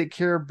to go take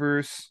care of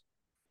Bruce,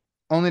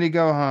 only to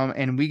go home,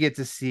 and we get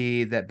to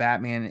see that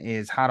Batman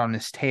is hot on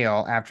his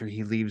tail after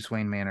he leaves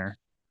Wayne Manor.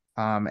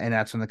 And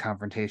that's when the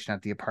confrontation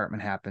at the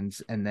apartment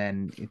happens, and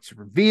then it's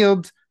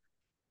revealed.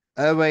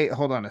 Oh, wait,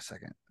 hold on a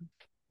second.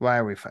 Why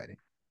are we fighting?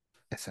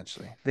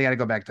 Essentially, they got to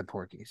go back to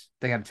Porky's.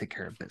 They got to take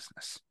care of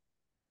business.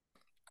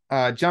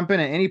 Jump in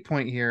at any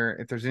point here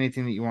if there's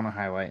anything that you want to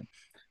highlight.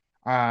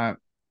 Uh,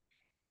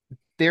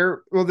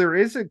 there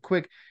is a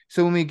quick.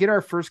 So when we get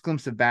our first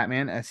glimpse of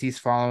Batman as he's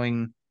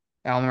following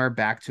Elmer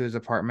back to his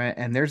apartment,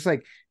 and there's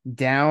like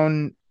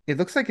down. It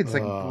looks like it's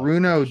like Oh my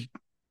gosh.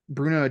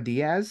 Bruno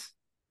Diaz.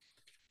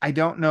 I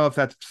don't know if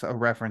that's a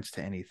reference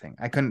to anything.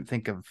 I couldn't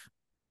think of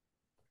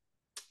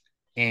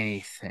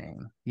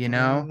anything, you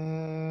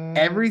know? Uh,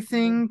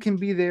 Everything can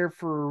be there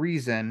for a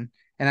reason.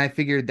 And I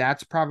figured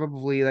that's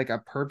probably like a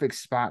perfect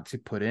spot to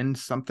put in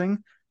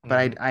something,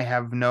 but mhm. I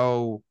have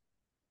no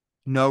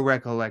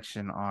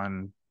recollection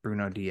on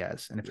Bruno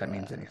Diaz and if that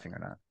means Yeah. anything or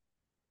not.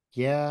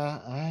 Yeah,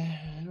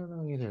 I don't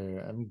know either.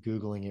 I'm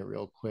Googling it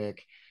real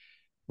quick.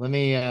 Let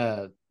me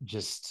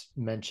just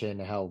mention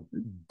how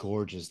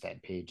gorgeous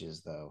that page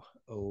is though.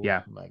 Oh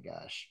Yeah. my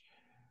gosh.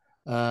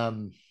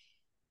 Um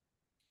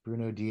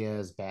Bruno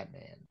Diaz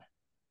Batman.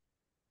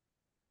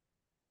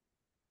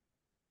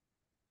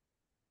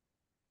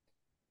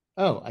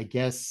 Oh, I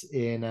guess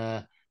in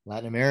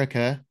Latin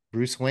America,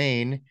 Bruce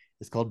Wayne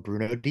is called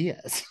Bruno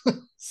Diaz.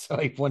 So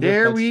I wonder if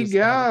There that's we just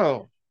kind of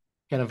go.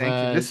 kind of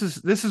Thank you.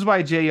 This is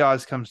why Jay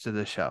Oz comes to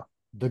the show.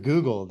 the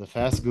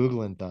fast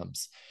Googling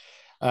thumbs.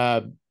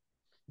 Uh,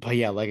 but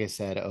yeah, like I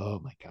said,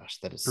 oh my gosh,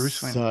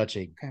 Bruce Wayne.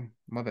 Okay,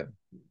 love it.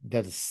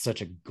 that is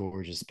such a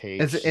gorgeous It's,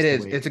 page. it Just the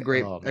is. It's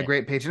way, oh a man,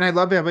 great page, and I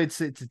love how it's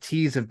a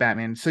tease of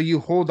Batman. So you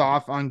hold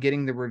off on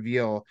getting the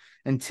reveal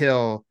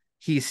until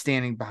he's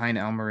standing behind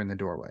Elmer in the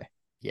doorway.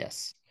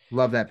 yes.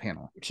 Love that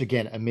panel. Which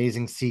again,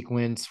 amazing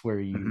sequence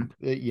where Hmm.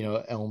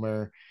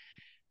 Elmer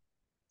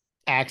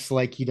acts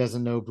like he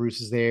doesn't know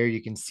Bruce is there.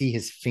 You can see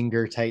his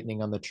finger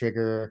tightening on the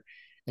trigger,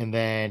 and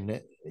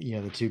then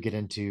the two get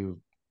into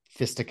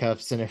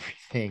fisticuffs and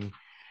everything.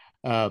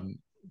 Um,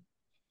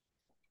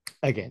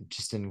 Again,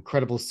 just an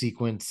incredible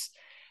sequence,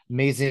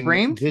 amazing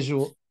Framed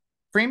visual.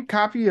 framed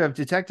copy of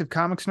Detective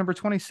Comics number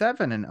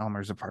 27 in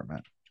Elmer's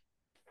apartment.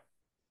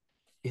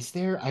 Is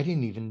there? I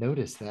didn't even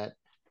notice that.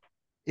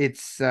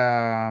 It's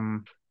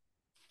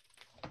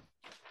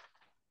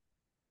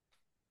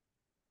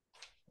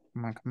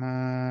come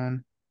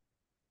on.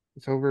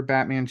 It's over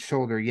Batman's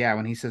shoulder. Yeah,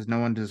 when he says no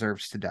one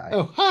deserves to die.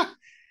 Oh, ha!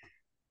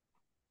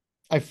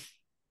 I've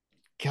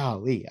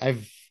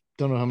I've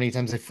don't know how many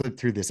times I flipped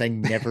through this. I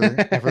never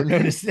ever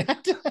noticed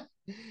that.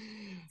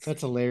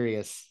 That's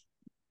hilarious.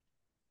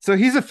 So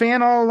he's a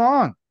fan all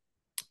along.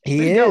 Way He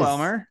to go, is.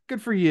 Elmer.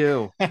 Good for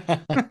you.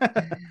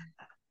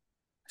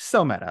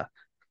 So meta.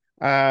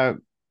 Uh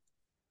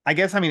I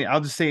guess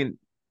I'll just say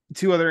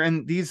two other,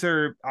 and these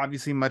are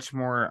obviously much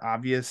more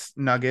obvious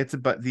nuggets,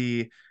 but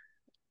the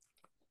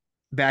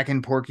back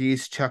in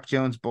Porky's, Chuck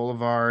Jones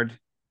Boulevard,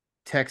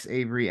 Tex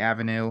Avery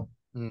Avenue,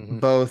 Mhm.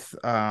 both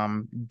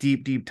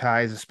deep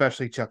ties,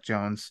 especially Chuck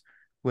Jones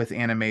with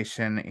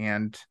animation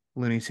and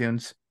Looney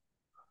Tunes.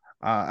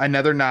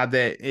 Another nod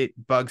that it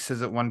Bugs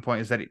says at one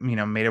point is that it,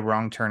 made a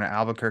wrong turn at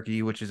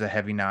Albuquerque, which is a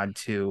heavy nod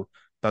to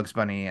Bugs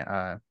Bunny,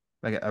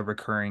 like a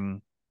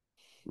recurring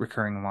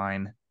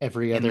line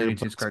Every in other Looney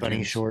Tunes Bugs Bunny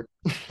cartoons. short.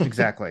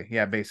 Exactly.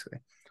 Yeah, basically.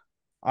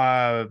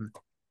 Um,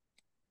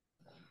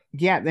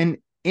 yeah, then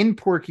in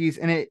Porky's,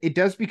 and it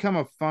does become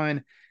a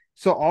fun.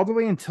 So all the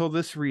way until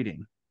this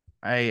reading,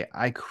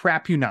 I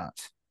crap you not,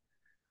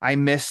 I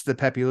missed the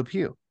Pepe Le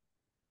Pew.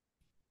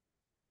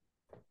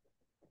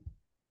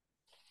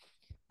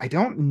 I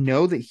don't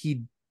know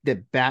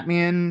that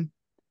Batman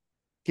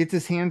gets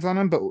his hands on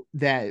him, but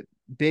that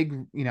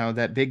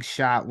big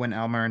shot when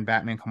Elmer and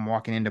Batman come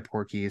walking into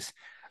Porky's,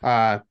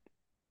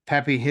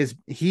 Pepe,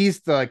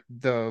 he's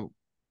the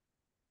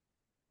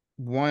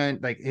one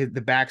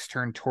the back's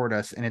turned toward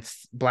us and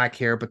it's black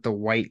hair but the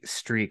white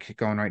streak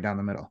going right down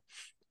the middle.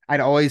 I'd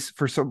always,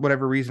 for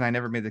whatever reason, I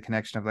never made the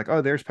connection of like,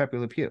 oh, there's Pepe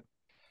Le Pew.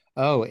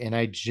 Oh, and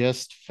I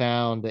just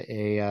found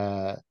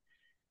a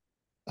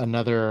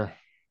another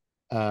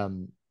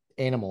um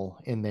animal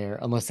in there,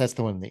 unless that's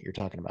the one that you're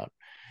talking about.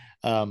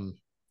 Um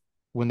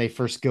when they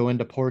first go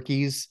into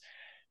Porky's,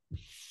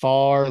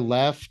 far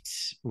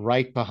left,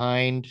 right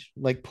behind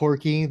like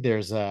Porky,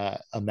 there's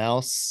a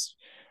mouse.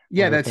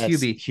 Yeah, Wonder if that's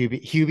that's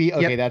Hubie. Hubie.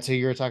 Okay, Yep. that's who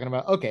you were talking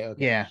about. Okay,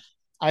 okay. Yeah.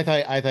 I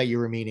thought you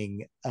were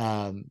meaning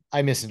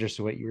I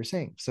misunderstood what you were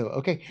saying. So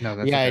okay. No,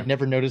 that's Yeah, I okay. had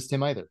never noticed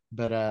him either.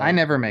 But I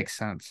never okay. make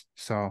sense,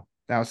 so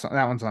that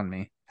one's on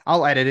me.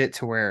 I'll edit it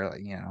to where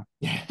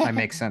I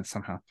make sense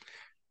somehow.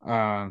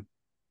 Um,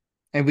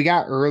 and we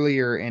got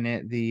earlier in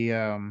it it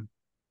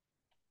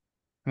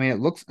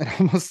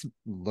almost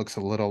looks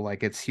a little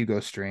like it's Hugo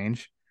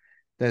Strange.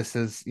 This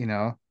is,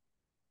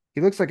 he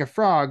looks like a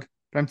frog,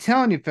 but I'm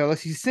telling you, fellas,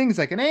 he sings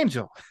like an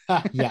angel.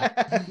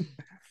 Yeah.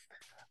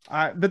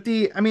 But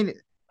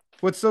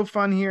what's so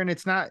fun here, and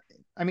it's not,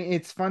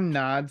 it's fun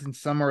nods, and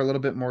some are a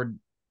little bit more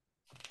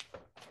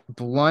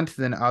blunt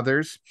than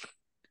others.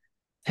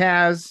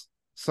 Taz,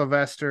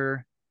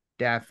 Sylvester,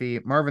 Daffy,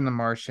 Marvin the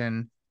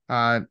Martian,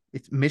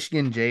 it's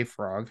Michigan J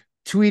Frog,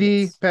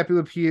 Tweety, Yes. Pepe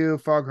Le Pew,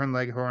 Foghorn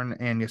Leghorn,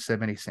 and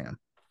Yosemite Sam.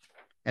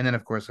 And then,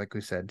 of course, like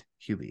we said,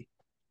 Hubie.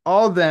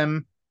 All of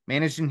them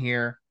managed in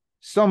here.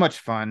 So much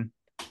fun.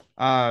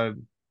 Uh,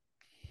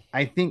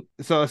 I think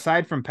so.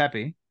 Aside from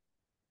Pepe,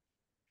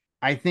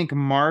 I think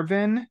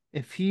Marvin,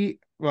 if he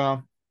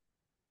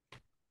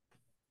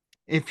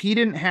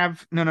didn't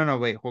have, no,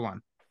 wait, hold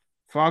on.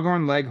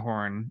 Foghorn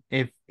Leghorn,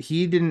 if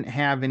he didn't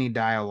have any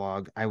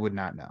dialogue, I would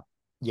not know.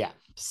 Yeah,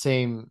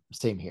 same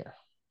here.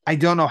 I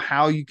don't know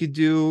how you could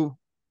do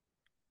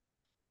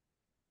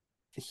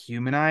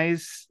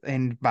humanize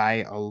and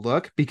by a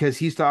look because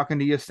he's talking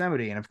to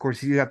Yosemite, and of course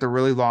he's got the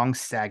really long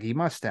saggy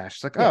mustache.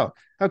 It's like, Yeah.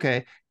 oh,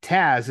 okay.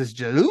 Taz is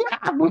just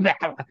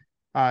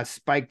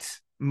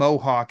spiked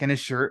mohawk, and his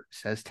shirt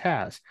says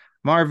Taz.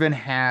 Marvin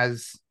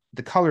has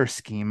the color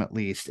scheme at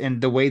least,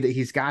 and the way that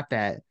he's got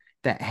that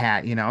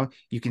hat,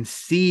 you can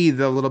see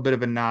the little bit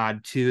of a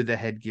nod to the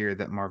headgear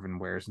that Marvin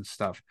wears and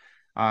stuff.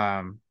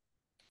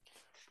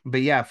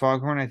 But yeah,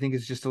 Foghorn I think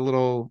is just a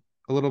little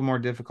more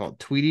difficult.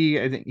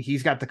 Tweety, I think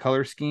he's got the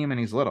color scheme and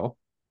he's little.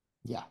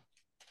 Yeah.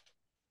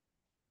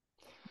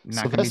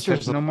 Not gonna be Sylvester's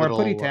touching a no more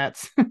putty little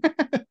tats.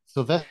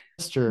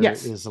 Sylvester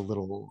Yes, is a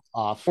little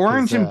off because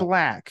orange and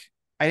black.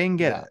 I didn't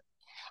get yeah. it.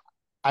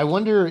 I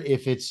wonder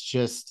if it's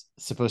just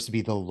supposed to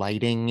be the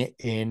lighting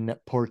in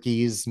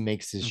Porky's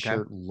makes his Okay.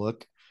 shirt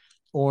look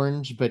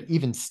orange, but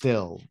even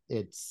still,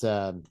 it's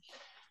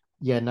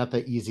yeah, not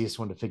the easiest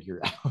one to figure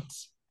out.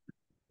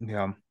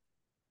 Yeah.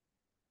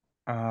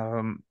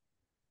 Um,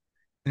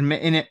 in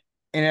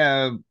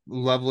a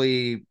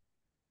lovely,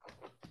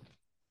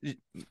 what do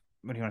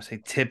you want to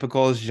say?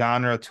 Typical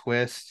genre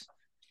twist.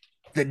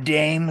 The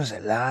dame was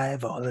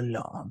alive all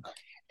along,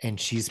 And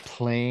she's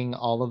playing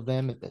all of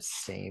them at the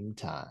same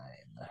time.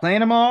 playing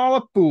them all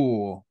a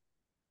fool.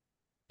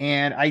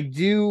 And I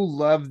do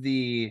love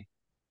the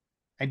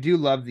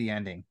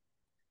ending.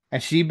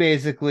 And she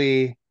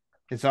basically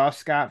is off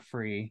scot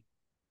free,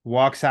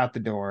 walks out the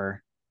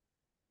door,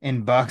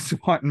 and Bugs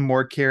wanting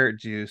more carrot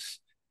juice.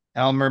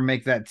 Elmer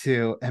make that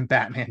 2, and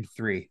Batman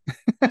 3.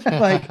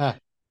 Like,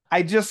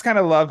 I just kind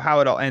of love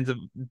how it all ends up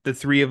the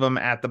 3 of them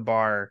at the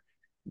bar,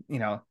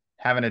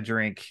 having a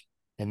drink.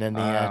 And then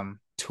the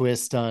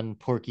twist on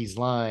Porky's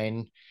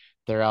line,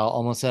 they're all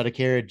almost out of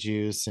carrot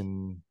juice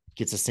and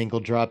gets a single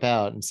drop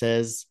out and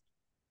says,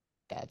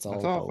 That's all,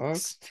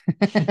 folks.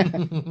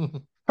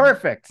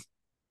 Perfect.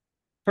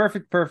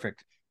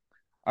 Perfect.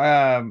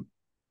 Um,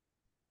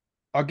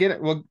 I'll get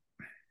it. Well,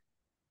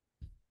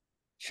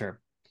 sure.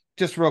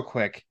 Just real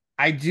quick.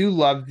 I do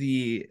love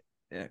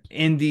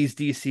in these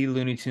DC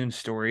Looney Tunes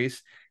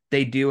stories,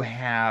 they do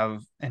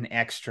have an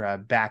extra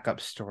backup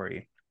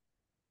story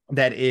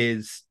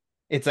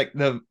it's like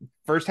the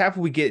first half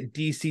we get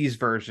DC's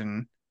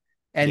version,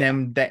 and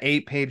then the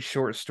 8-page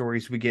short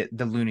stories we get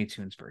the Looney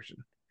Tunes version,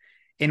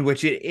 in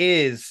which it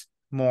is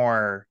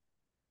more,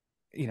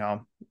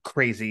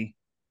 crazy,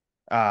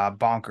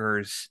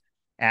 bonkers,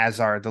 as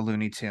are the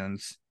Looney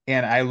Tunes.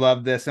 And I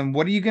love this. And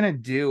what are you gonna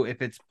do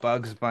if it's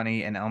Bugs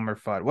Bunny and Elmer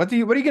Fudd? What are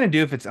you gonna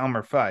do if it's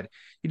Elmer Fudd?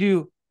 You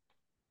do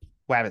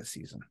Wabbit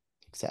season.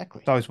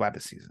 Exactly. It's always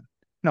Wabbit season.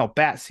 No,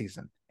 Bat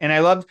season. And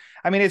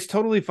it's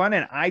totally fun.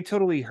 And I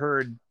totally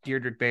heard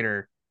Deirdre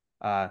Bader,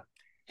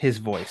 his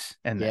voice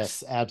in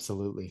this. Yes,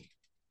 absolutely.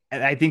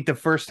 And I think the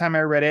first time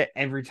I read it,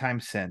 every time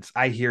since,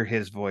 I hear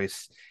his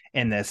voice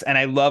in this. And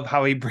I love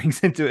how he brings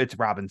into it's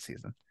Robin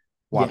season.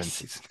 Robin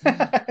season.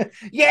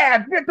 Yeah,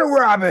 get the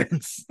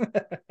Robins.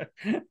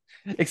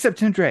 Except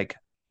Tim Drake.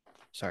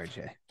 Sorry,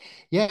 Jay.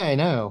 Yeah, I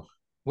know.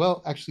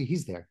 Well, actually,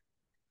 he's there.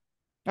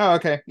 Oh,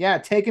 okay. Yeah,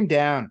 take him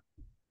down.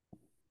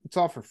 It's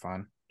all for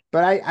fun.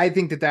 But I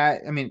think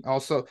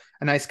also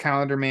a nice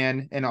Calendar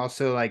Man, and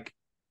also like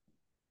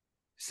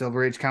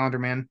Silver Age Calendar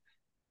Man.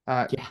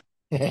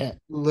 Yeah.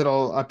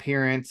 Little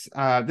appearance.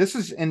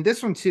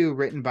 This one too,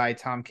 written by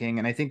Tom King,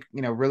 and I think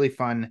really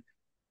fun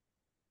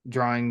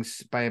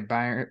drawings by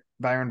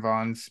Byron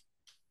Vaughn's.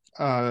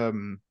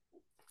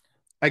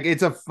 Like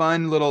it's a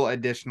fun little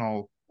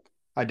additional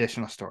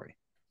story.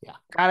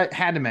 Yeah,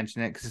 had to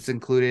mention it because it's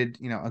included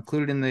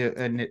in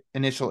the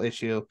initial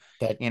issue,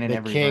 that and in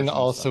every King version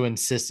also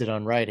insisted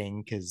on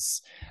writing,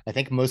 because I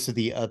think most of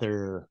the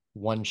other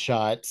one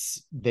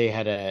shots they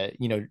had a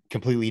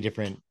completely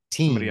different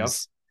teams. Somebody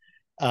else.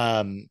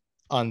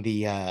 On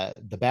the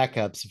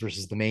backups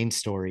versus the main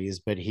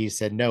stories, but he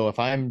said, no, if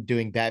I'm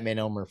doing Batman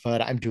Elmer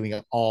Fudd, I'm doing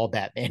all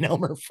Batman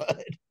Elmer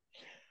Fudd.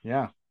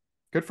 Yeah,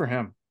 good for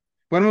him.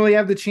 When will he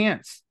have the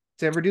chance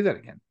to ever do that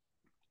again?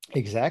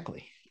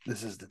 Exactly.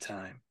 This is the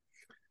time.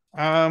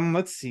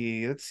 Let's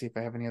see if I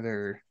have any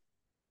other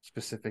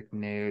specific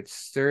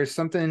notes. There's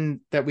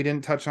something that we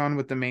didn't touch on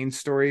with the main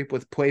story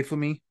with Pway For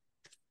Me.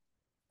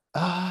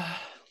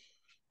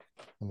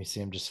 Let me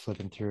see. I'm just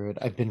flipping through it.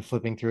 I've been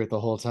flipping through it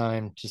the whole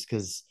time just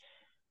because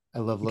I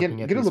love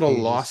looking at get a these little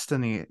pages. lost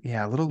in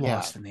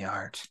the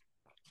art.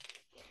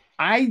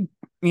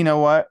 You know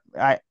what?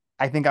 I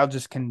think I'll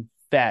just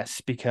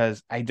confess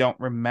because I don't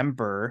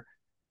remember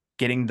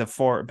getting the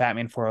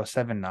Batman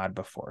 407 nod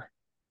before.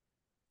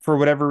 For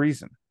whatever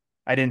reason,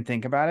 I didn't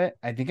think about it.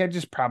 I think I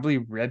just probably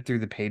read through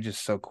the pages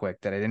so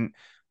quick that I didn't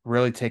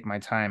really take my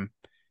time.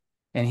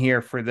 And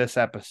here for this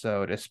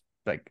episode, it's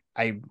like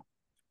I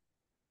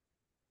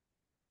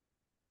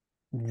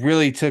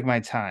really took my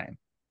time.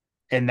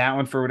 And that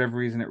one, for whatever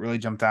reason, it really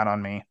jumped out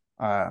on me.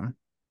 I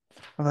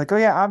was like, oh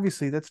yeah,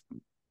 obviously that's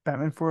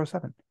Batman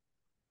 407.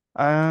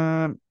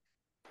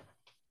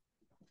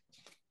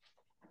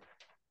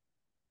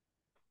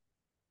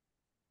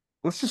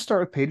 Let's just start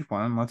with page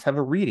one. Let's have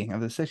a reading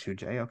of this issue,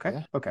 Jay. Okay.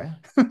 Yeah. Okay.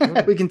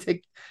 Yeah. we can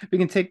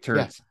take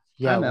turns.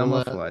 Yeah. I'm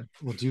Elmer Flood.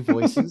 We'll do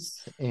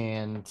voices.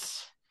 And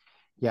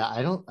yeah,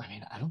 I don't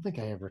think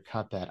I ever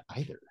caught that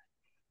either.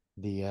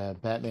 The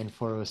Batman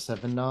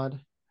 407 nod.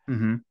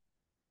 Mm-hmm.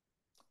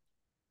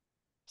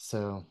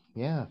 So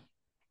yeah.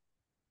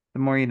 The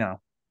more you know.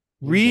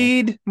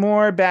 Read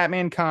more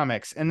Batman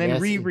comics and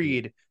then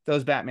reread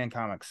those Batman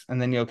comics,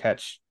 and then you'll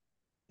catch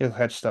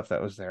stuff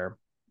that was there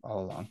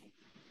all along.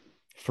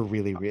 For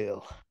really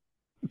real.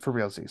 For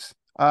realsies.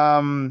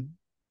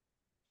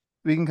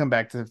 We can come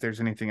back to if there's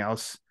anything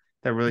else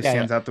that really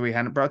stands out that we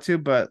hadn't brought to,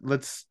 but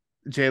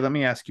Jay, let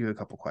me ask you a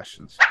couple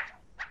questions.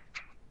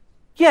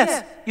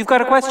 Yes, you've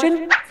got a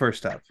question?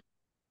 First up,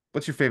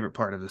 what's your favorite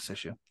part of this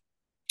issue?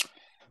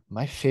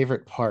 My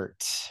favorite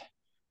part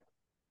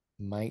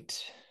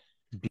might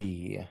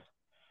be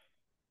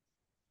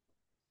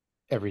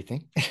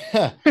everything.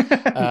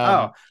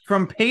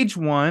 From page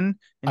one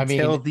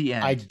until the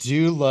end. I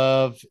do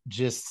love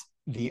just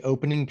the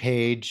opening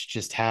page,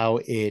 just how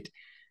it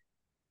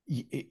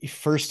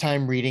first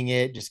time reading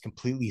it just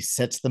completely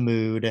sets the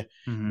mood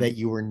that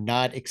you were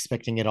not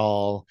expecting at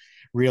all,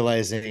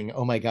 realizing,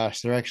 oh my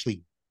gosh, they're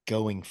actually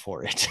going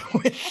for it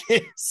with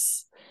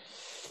this.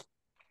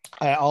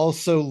 I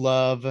also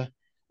love,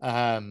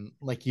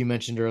 like you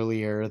mentioned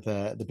earlier,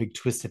 the big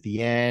twist at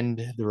the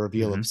end, the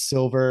reveal of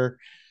Silver,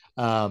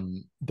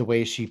 the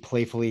way she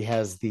playfully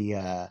has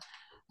the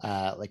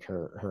like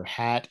her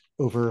hat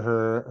over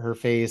her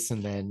face,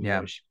 and then you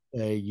know, she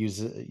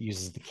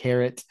uses the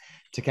carrot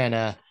to kind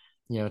of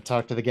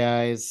talk to the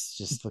guys.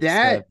 Just looks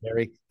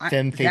very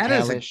femme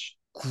fatale-ish.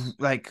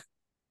 Like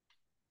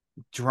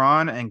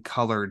drawn and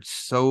colored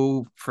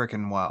so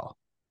freaking well.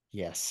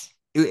 Yes.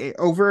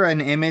 Over an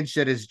image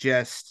that is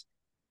just,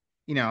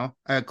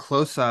 a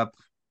close up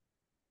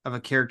of a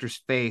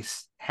character's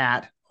face,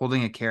 hat,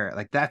 holding a carrot.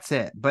 Like that's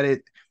it. But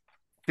it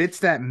fits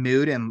that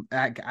mood, and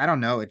I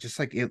don't know. It just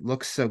it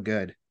looks so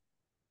good.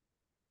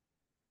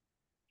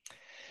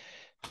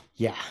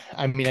 Yeah,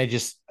 I mean, I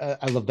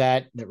love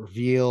that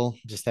reveal,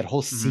 just that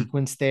whole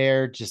sequence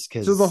there, just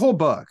because. So the whole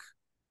book.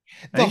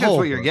 I think that's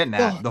what you're getting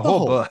at. The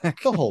whole book.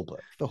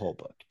 The whole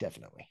book,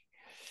 definitely.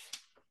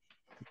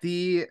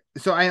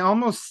 So I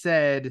almost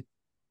said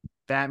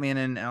Batman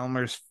and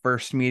Elmer's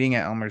first meeting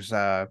at Elmer's.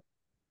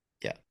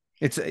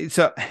 It's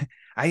so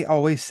I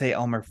always say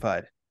Elmer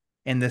Fudd,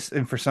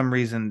 and for some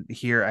reason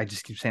here I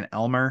just keep saying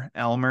Elmer.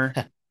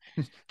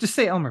 Just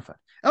say Elmer Fudd.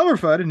 Elmer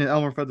Fudd and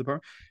Elmer Fudd's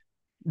apartment.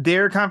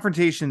 Their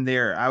confrontation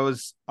there, I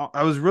was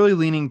really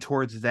leaning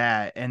towards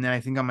that, and then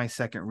I think on my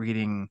second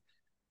reading,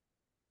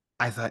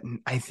 I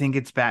think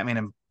it's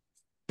Batman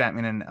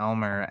and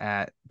Elmer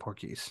at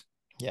Porky's.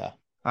 Yeah.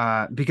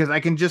 Because I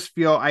can just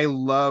feel, I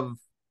love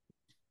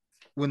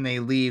when they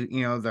leave,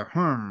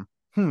 the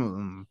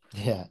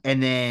yeah,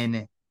 and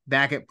then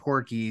back at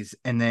Porky's,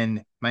 and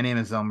then my name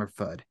is Elmer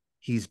Fudd.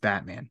 He's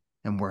Batman,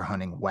 and we're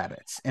hunting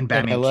rabbits. And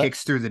Batman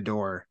kicks through the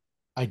door.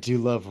 I do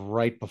love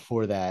right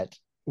before that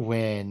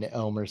when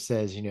Elmer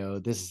says,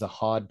 this is a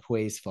hard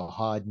place for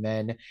hard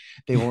men.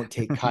 They won't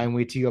take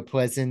kindly to your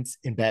presence.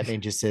 And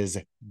Batman just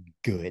says,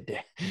 good.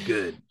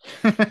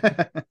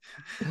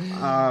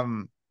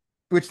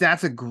 Which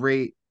that's a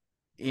great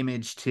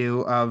image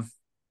too of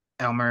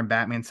Elmer and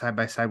Batman side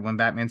by side when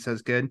Batman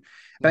says good.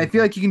 But I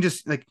feel like you can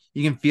just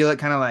you can feel it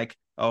kind of like,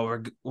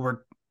 oh,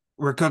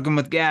 we're cooking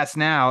with gas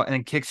now, and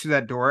then kicks through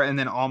that door, and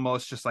then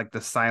almost just like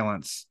the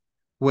silence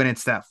when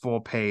it's that full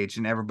page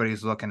and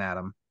everybody's looking at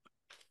him.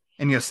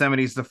 And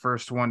Yosemite's the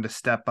first one to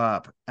step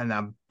up, and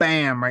then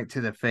bam, right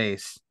to the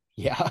face.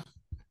 Yeah.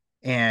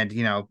 And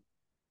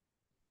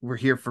we're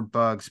here for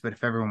bugs, but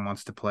if everyone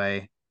wants to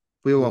play,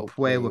 we will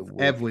play with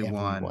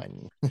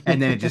everyone.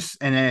 and then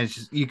it's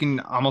just you can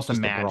almost just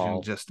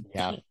imagine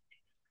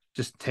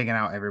just taking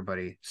out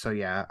everybody. So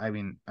yeah, I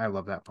mean, I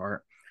love that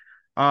part.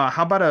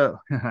 How about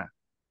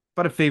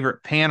a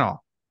favorite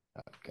panel?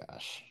 Oh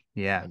gosh.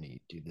 Yeah. I knew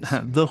you'd do this.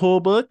 The whole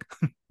book.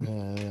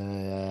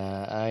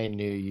 I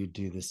knew you'd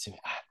do this to me.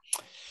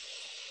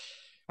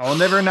 I'll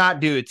never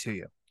not do it to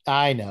you.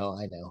 I know.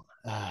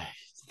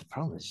 The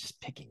problem is just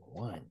picking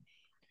one.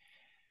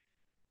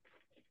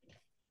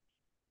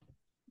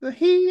 The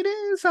heat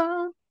is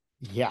on.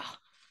 Yeah.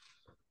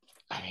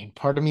 I mean,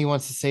 part of me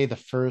wants to say the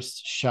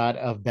first shot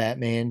of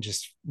Batman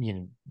just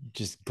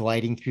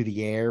gliding through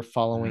the air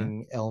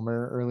following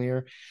Elmer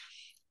earlier.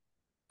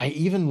 I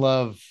even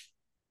love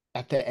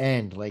at the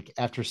end, like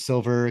after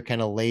Silver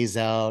kind of lays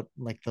out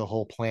like the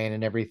whole plan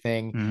and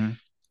everything, Mm-hmm.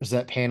 there's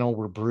that panel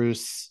where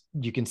Bruce,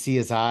 you can see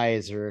his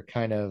eyes are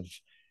kind of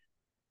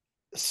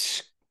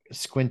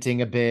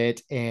squinting a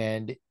bit,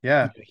 and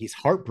Yeah, he's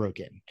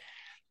heartbroken.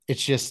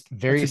 It's just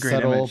that's very a great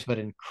subtle image. but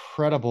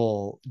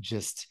incredible,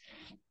 just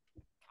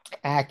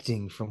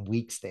acting from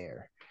Weeks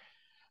there.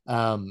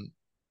 Um,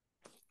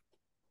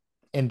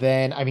 and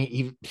then I mean,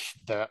 even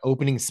the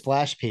opening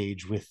splash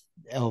page with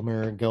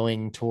Elmer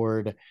going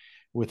toward,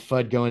 with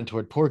Fudd going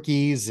toward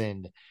Porky's,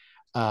 and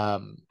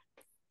um,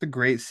 It's a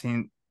great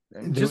scene,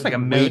 just like the a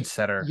mood Wayne,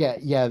 setter.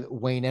 yeah,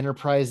 Wayne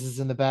Enterprises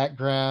in the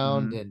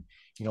background, Mm-hmm. and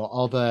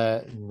all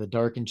the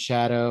dark and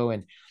shadow,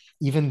 and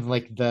even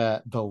like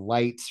the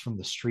lights from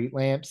the street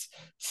lamps,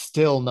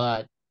 still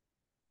not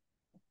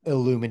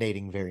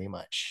illuminating very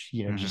much.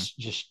 Mm-hmm.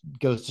 Just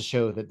goes to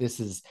show that this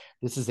is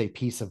a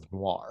piece of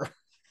noir.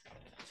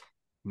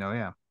 No,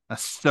 yeah, a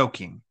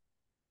soaking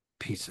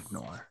piece of Yes,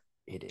 noir,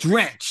 it is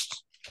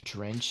drenched.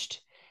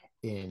 drenched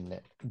in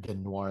the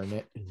noir,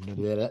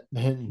 The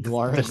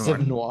noirest noir,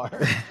 of noir.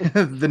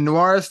 the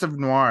noirest of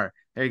noir.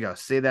 There you go.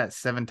 Say that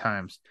 7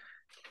 times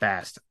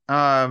fast.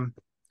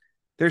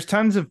 There's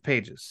tons of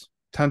pages,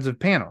 tons of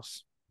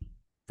panels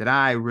that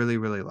I really,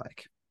 really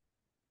like.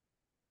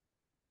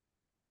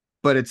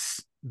 But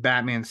it's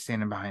Batman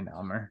standing behind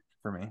Elmer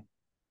for me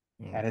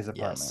at his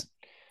apartment. Yes,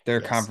 Their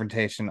yes.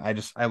 confrontation.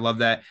 I love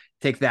that.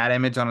 Take that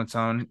image on its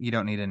own. You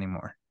don't need any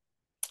more.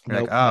 You're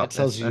like, Nope, oh, that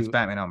tells that's you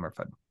Batman Elmer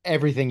Fudd.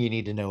 everything you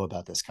need to know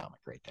about this comic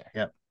right there.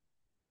 Yep.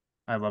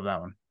 I love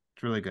that one.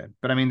 It's really good.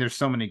 But I mean, there's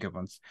so many good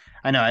ones.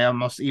 I know I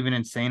almost even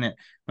insane it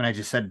when I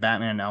just said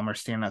Batman and Elmer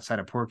standing outside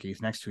of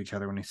Porky's next to each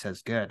other when he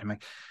says good. I'm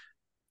like,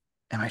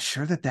 am I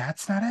sure that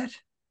that's not it?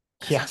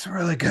 Because Yeah, that's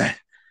really good.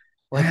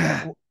 like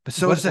But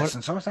so is what this,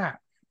 and so is that.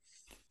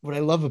 what I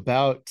love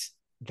about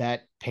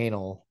that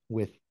panel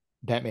with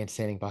Batman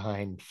standing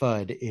behind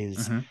Fudd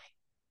is, Mm-hmm.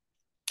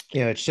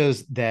 it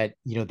shows that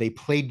they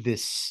played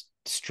this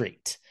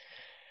straight.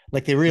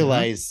 Like they Mm-hmm.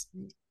 realize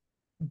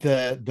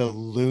the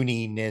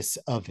looniness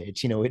of it,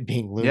 it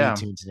being Looney Yeah.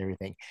 Tunes and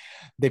everything.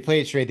 They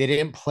play it straight. They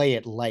didn't play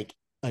it like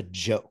a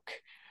joke.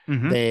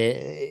 Mm-hmm.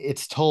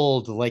 It's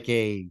told like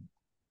a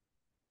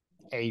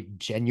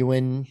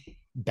genuine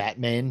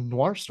Batman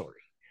noir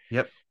story.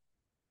 Yep.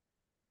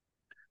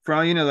 For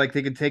all you know, like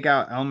they could take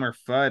out Elmer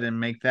Fudd and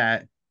make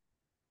that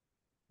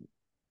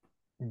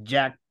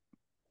Jack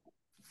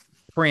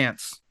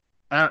Prance.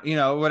 I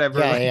don't, whatever,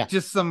 Yeah, yeah, like yeah.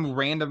 just some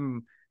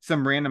random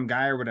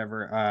guy or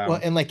whatever. Well,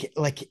 and like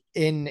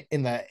in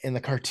the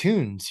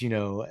cartoons,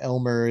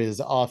 Elmer is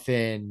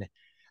often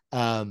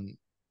um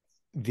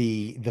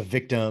the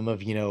victim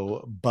of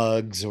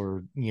Bugs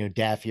or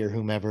Daffy or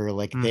whomever,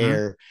 like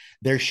Mm-hmm.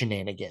 their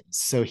shenanigans.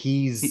 So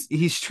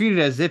He's treated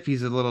as if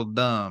he's a little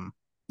dumb.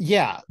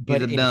 yeah, He's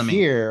but a in dummy.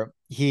 here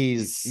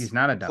He's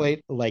not a dummy.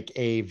 played like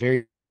a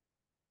very,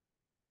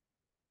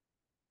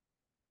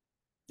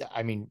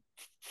 I mean,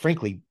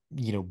 frankly,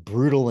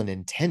 brutal and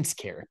intense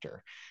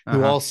character who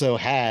Uh-huh. also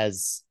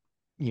has,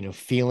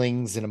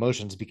 feelings and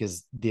emotions,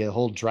 because the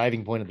whole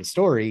driving point of the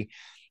story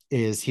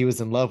is he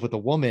was in love with a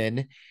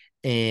woman,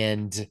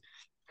 and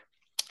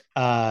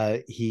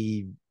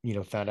he,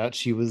 found out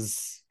she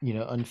was,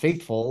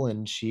 unfaithful,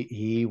 and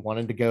he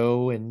wanted to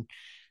go and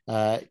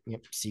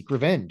seek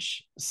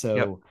revenge. Yep.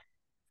 So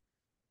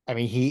I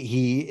mean,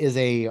 he is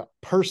a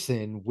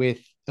person with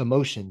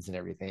emotions and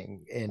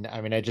everything, and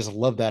I mean, I just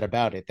love that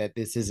about it, that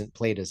this isn't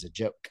played as a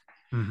joke.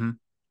 Mm-hmm.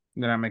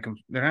 They're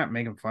not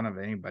making fun of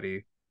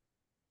anybody.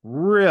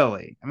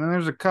 Really. I mean,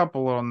 there's a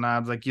couple little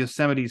nods. Like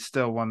Yosemite's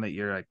still one that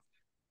you're like,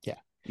 Yeah,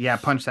 yeah,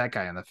 punch that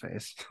guy in the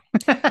face.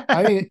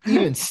 I mean,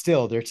 even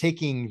still, they're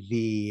taking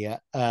the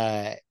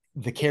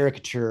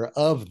caricature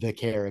of the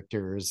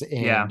characters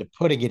Yeah. and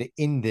putting it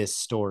in this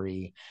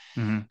story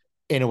Mm-hmm.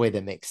 in a way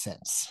that makes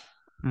sense.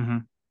 Mm-hmm.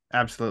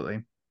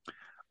 Absolutely.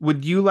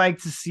 Would you like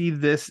to see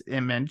this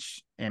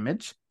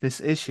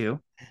issue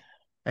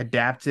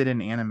adapted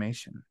in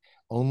animation?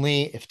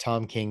 Only if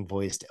Tom King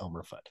voiced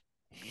Elmer Fudd.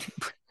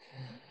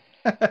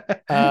 So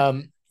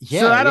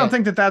Yeah, I don't yeah.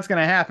 think that that's going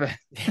to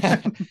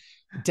happen.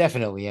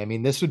 Definitely. I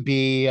mean, this would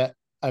be,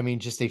 I mean,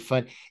 just a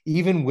fun,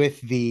 even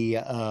with the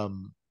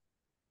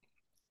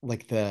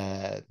like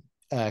the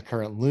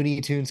current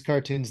Looney Tunes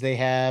cartoons they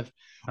have,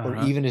 or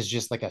Uh-huh. even as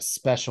just like a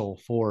special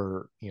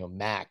for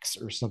Max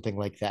or something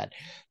like that.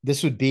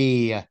 This would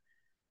be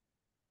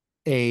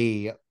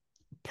a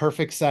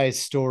perfect size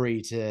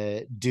story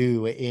to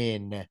do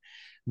in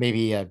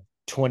maybe a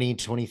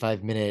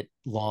 20-25 minute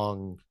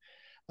long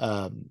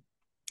um,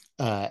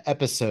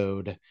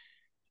 episode,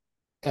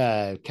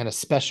 kind of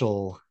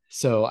special.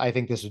 So I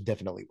think this would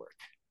definitely work,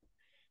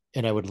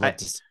 and I would I love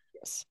to see.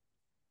 Yes.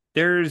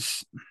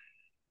 there's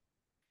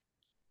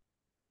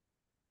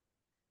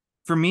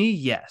For me,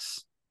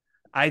 yes.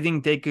 I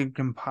think they could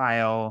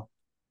compile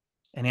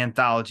an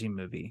anthology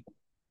movie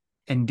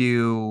and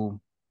do,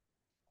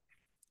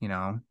 you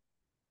know,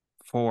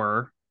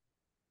 4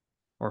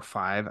 or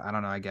 5, I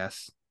don't know, I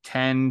guess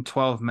 10,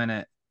 12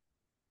 minute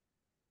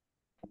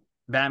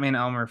Batman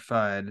Elmer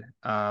Fudd,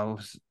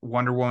 was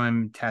Wonder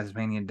Woman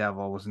Tasmanian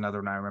Devil was another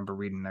one I remember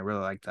reading. I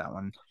really liked that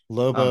one.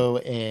 Lobo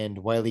and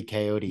Wile E.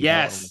 Coyote. That one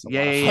Yes, was a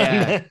yeah, lot of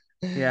yeah, fun.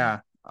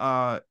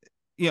 yeah,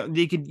 yeah.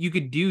 You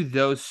could do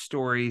those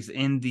stories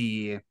in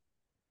the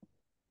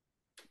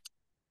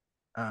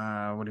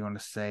what do you want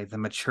to say, the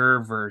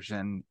mature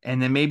version,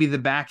 and then maybe the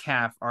back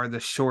half are the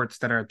shorts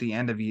that are at the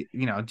end of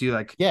do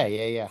like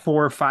Yeah.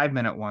 4 or 5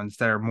 minute ones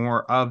that are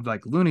more of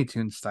like Looney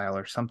Tunes style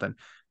or something.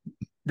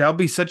 That'll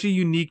be such a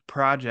unique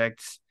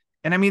project.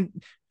 And I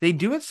mean, they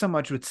do it so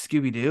much with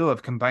Scooby-Doo,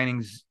 of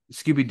combining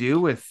Scooby-Doo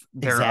with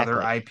their other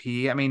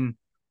Exactly. IP. I mean,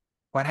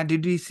 why not do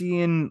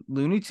DC and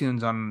Looney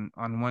Tunes on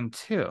one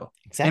too? And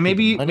Exactly.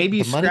 maybe you The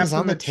money scrap is the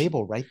on the mature,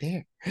 table right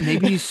there.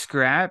 maybe you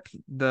scrap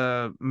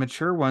the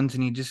mature ones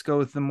and you just go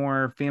with the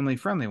more family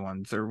friendly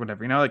ones or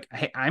whatever. Like,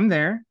 hey, I'm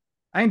there.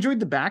 I enjoyed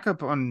the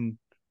backup on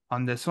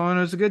this one.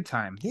 It was a good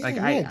time. Like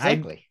Yeah,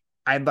 exactly.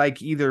 I'd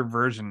like either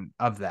version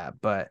of that,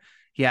 but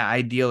yeah,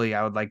 ideally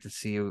I would like to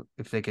see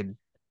if they could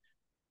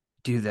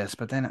do this,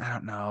 but then I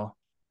don't know,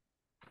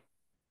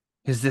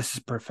 because this is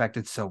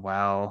perfected so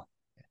well.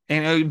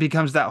 And it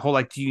becomes that whole,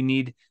 like,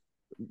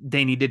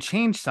 they need to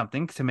change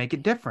something to make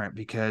it different,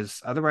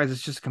 because otherwise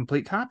it's just a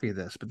complete copy of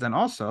this. But then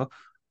also,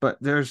 but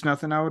there's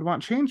nothing I would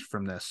want changed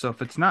from this. So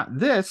if it's not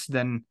this,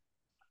 then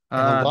And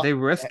a lot they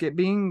risk it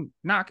being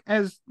not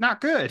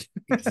good.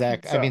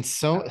 exact. I So mean,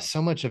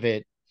 so much of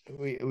it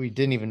we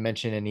didn't even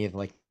mention any of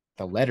like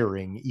the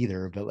lettering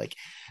either, but like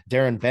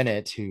Darren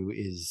Bennett, who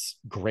is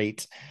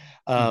great.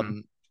 mhm.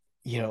 Um,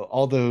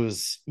 all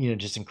those,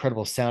 just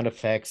incredible sound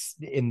effects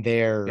in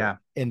their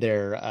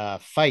Yeah.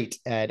 fight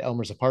at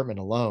Elmer's apartment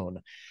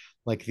alone.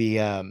 Like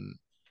the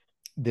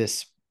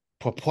this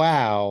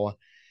pow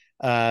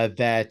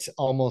that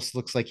almost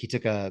looks like he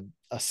took a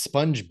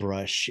sponge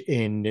brush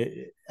and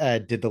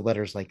did the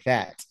letters like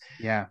that,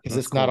 Yeah, because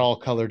that's it's not cool. all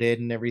colored in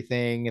and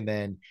everything. And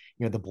then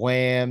the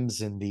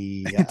blams and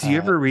the Do you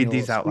ever read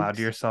little these out loud to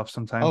squeaks. yourself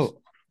sometimes? Oh,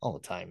 all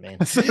the time,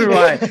 man. So do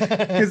I.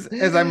 Because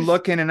as I'm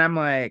looking and I'm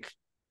like,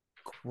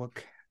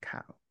 quack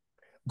cow,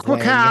 quack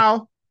Blang.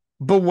 cow,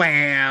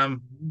 bawam,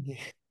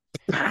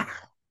 pow, pow,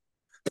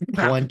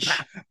 pow, Punch.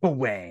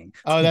 bawang.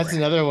 Oh, that's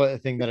another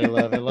thing that I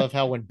love. I love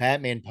how when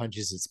Batman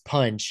punches, it's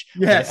punch.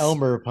 When Yes.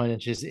 Elmer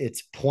punches,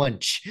 it's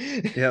punch.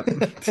 Yep.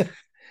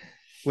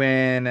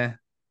 When,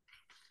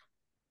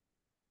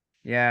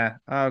 yeah.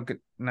 Oh, good.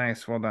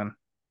 Nice. Well done.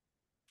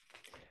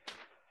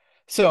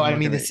 So I'm I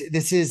mean, looking at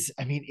this is,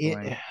 I mean, it,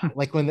 bawang.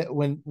 like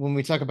when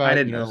we talk I about,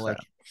 didn't notice that. like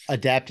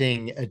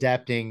adapting,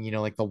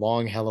 like the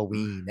Long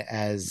Halloween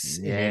as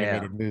an Yeah.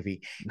 animated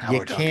movie, Now you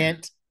we're talking.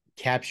 can't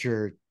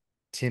capture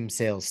Tim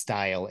Sale's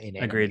style in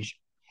Agreed. animation.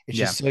 It's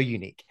Yeah. just so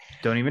unique.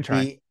 Don't even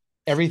try. The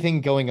Everything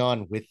going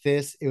on with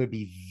this, it would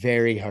be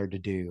very hard to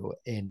do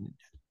in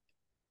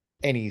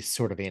any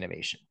sort of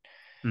animation.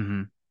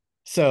 Mm-hmm.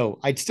 So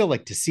I'd still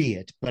like to see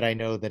it, but I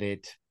know that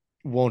it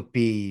won't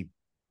be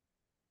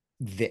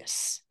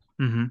this.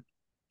 Mm-hmm.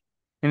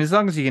 And as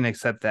long as you can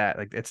accept that,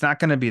 like, it's not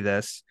going to be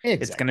this,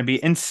 it's going to Exactly.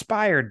 be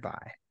inspired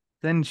by,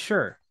 then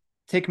sure,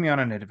 take me on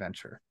an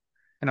adventure.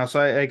 And also,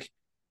 I like,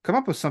 come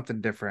up with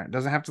something different. It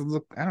doesn't have to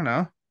look, I don't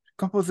know,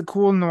 come up with a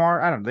cool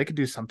noir. I don't know. They could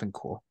do something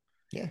cool.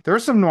 Yeah. There were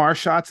some noir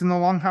shots in the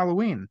Long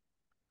Halloween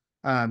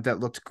that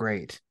looked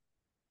great.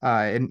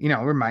 And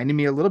reminded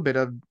me a little bit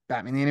of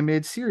Batman the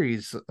Animated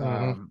Series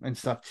Mm-hmm. and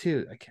stuff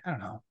too. Like, I don't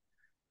know,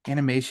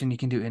 animation, you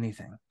can do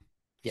anything.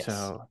 Yes.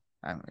 So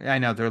I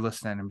know they're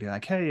listening and be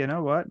like, hey, you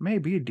know what?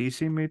 Maybe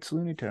DC meets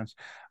Looney Tunes.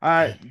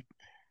 Uh,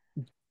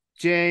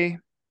 Jay,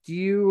 do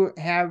you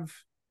have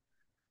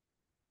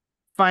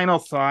final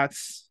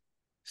thoughts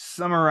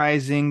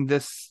summarizing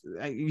this,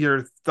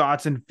 your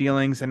thoughts and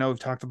feelings? I know we've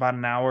talked about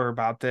an hour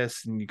about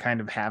this, and you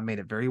kind of have made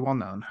it very well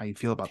known how you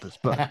feel about this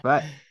book,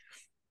 but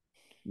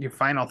your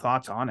final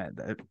thoughts on it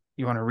that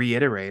you want to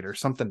reiterate or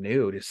something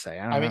new to say.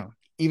 I don't I mean, know.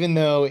 even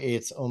though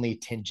it's only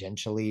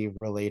tangentially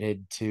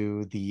related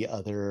to the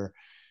other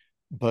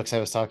books I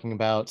was talking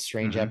about,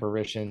 Strange Mm-hmm.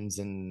 Apparitions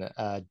and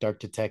Dark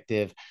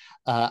Detective,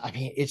 I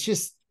mean, it's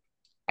just,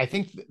 I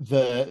think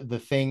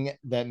the thing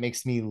that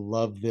makes me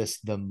love this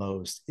the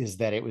most is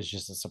that it was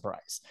just a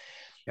surprise.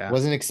 Yeah.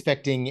 Wasn't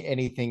expecting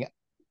anything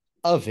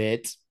of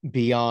it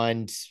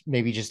beyond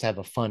maybe just have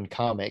a fun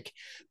comic,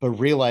 but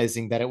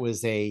realizing that it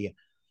was a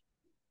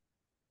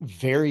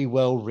very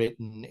well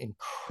written,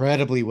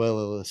 incredibly well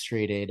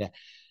illustrated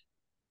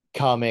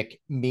comic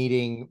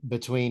meeting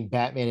between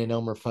Batman and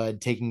Elmer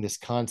Fudd, taking this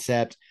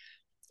concept,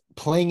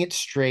 playing it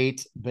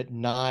straight, but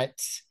not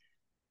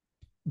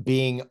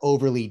being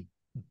overly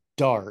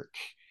dark.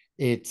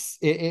 It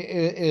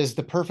is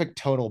the perfect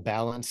tonal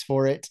balance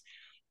for it.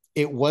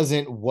 It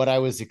wasn't what I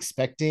was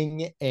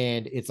expecting,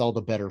 and it's all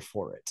the better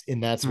for it.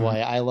 And that's Mm-hmm. why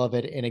I love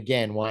it. And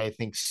again, why I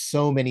think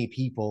so many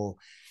people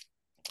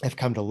have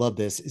come to love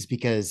this is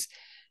because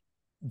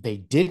they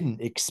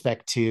didn't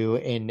expect to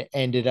and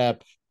ended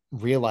up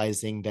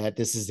realizing that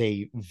this is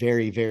a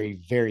very, very,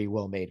 very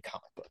well made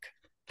comic book.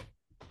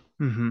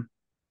 Mm-hmm.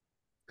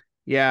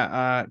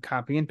 Yeah.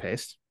 Copy and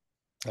paste.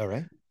 All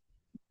right.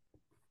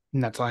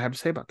 And that's all I have to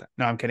say about that.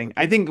 No, I'm kidding.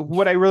 I think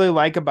what I really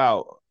like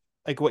about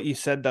like what you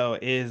said though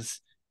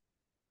is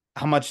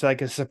how much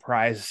like a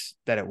surprise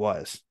that it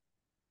was.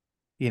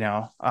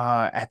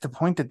 At the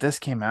point that this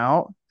came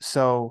out,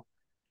 so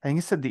I think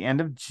it said the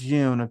end of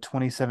June of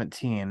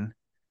 2017,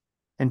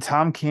 and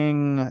Tom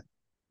King,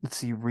 let's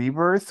see,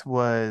 Rebirth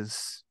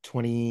was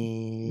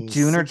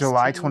June or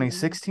July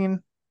 2016. 2016,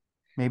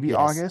 maybe Yes.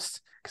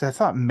 August, because I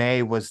thought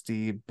May was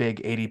the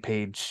big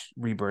 80-page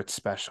Rebirth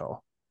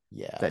special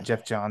that Yeah.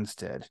 Jeff Johns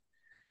did.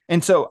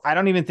 And so I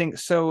don't even think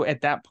so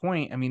at that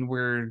point. I mean,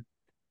 we're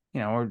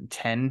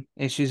 10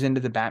 issues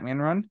into the Batman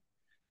run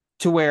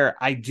to where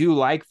I do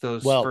like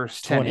those Well,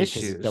 first 10 20 because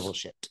it issues. double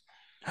shipped.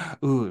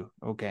 Ooh,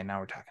 okay, now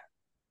we're talking.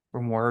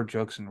 For more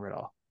jokes and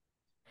riddle.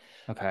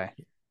 Okay.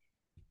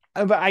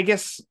 But I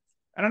guess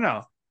I don't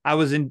know. I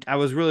was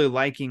really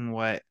liking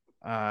what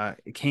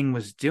King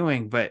was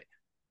doing, but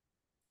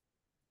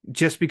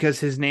just because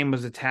his name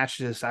was attached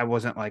to this, I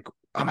wasn't like,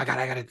 oh my god,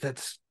 I gotta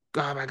that's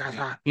oh my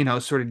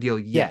god, sort of deal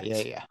Yeah,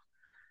 yet.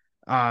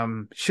 yeah.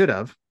 Should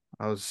have.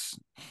 I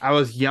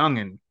was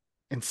young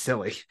and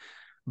silly,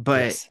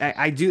 but Yes.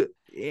 I do,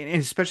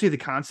 and especially the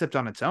concept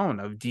on its own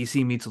of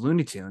DC meets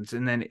Looney Tunes,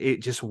 and then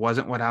it just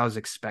wasn't what I was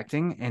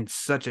expecting in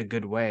such a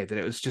good way that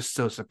it was just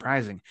so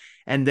surprising,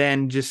 and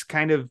then just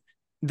kind of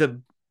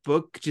the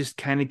book just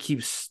kind of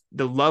keeps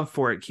the love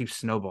for it keeps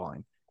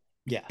snowballing.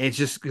 Yeah. It's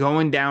just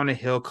going down a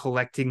hill,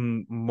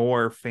 collecting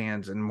more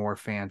fans,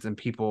 and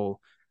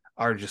people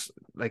are just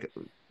like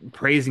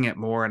praising it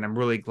more. And I'm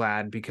really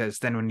glad because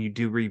then when you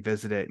do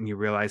revisit it and you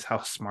realize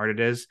how smart it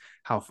is,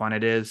 how fun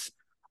it is,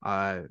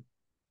 uh,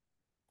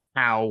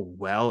 how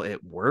well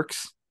it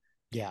works,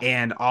 Yeah.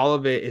 and all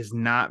of it is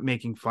not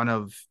making fun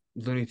of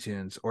Looney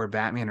Tunes or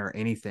Batman or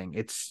anything.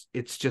 It's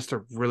just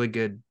a really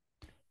good,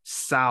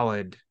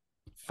 solid,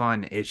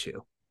 fun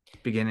issue,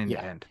 beginning to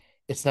Yeah. end.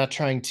 It's not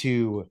trying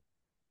to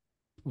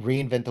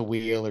reinvent the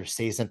wheel or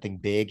say something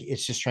big.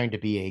 It's just trying to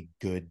be a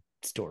good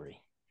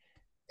story.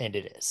 And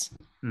it is.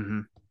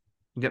 Mm-hmm.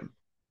 Yep.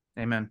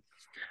 Amen.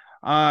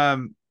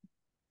 Um,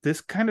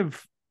 this kind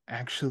of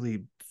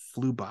actually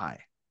flew by.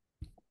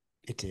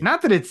 It did.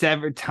 Not that it's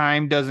ever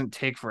time doesn't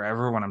take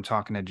forever when I'm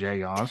talking to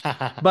Jay Oz,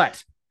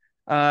 but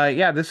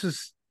yeah, this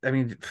is. I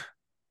mean,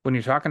 when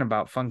you're talking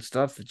about fun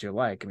stuff that you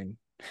like, I mean,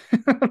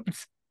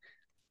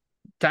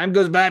 time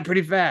goes by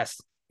pretty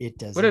fast. It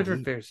does Whatever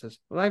indeed. Fair says,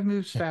 life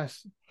moves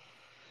fast.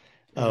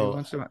 Every Oh,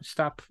 once in a while,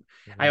 stop.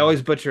 I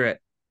always butcher it.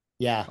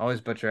 yeah.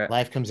 Always butcher it.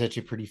 Life comes at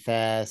you pretty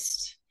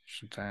fast.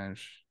 Sometimes.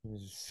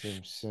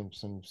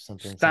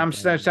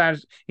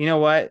 Sometimes. You know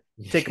what?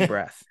 Take a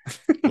breath.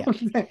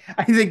 Yeah.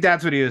 I think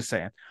that's what he was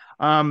saying.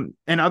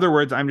 In other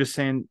words, I'm just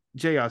saying,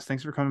 J.O.S.,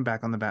 thanks for coming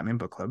back on the Batman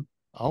Book Club.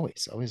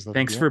 Always love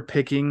Thanks for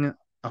picking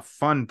a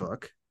fun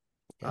book.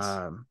 Yes.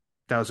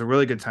 That was a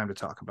really good time to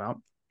talk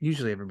about.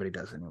 Usually everybody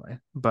does anyway.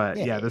 But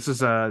yeah, this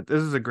is a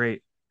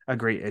great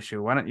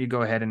issue. Why don't you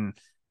go ahead and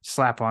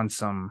slap on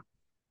some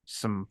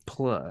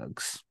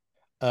plugs?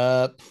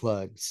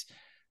 Plugs.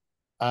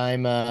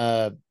 I'm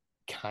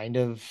kind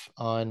of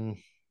on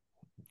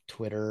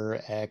Twitter,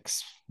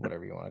 X,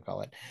 whatever you want to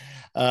call it,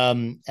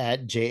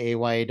 at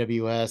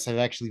JAYAWS. I've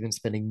actually been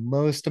spending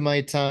most of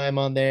my time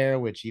on there,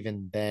 which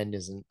even then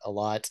isn't a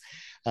lot.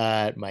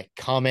 My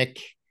comic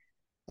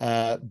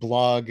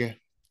blog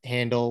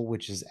handle,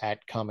 which is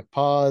at Comic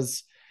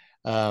Pause.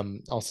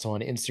 Also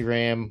on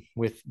Instagram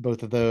with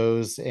both of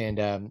those, and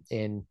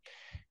in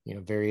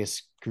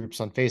various groups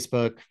on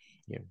Facebook.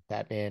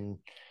 Batman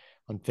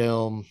on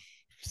Film,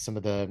 some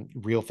of the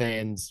real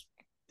fans,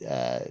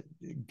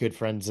 good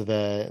friends of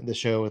the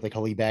show with like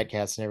Holy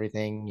Badcast and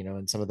everything,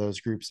 and some of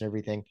those groups and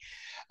everything.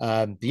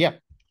 But yeah,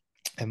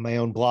 I have my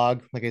own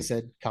blog, like I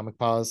said, Comic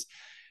Pause.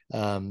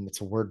 It's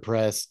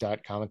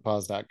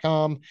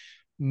wordpress.comicpause.com.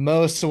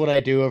 Most of what I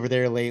do over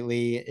there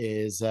lately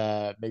is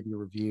maybe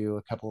review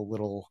a couple of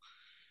little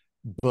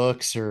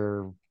books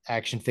or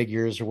action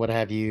figures or what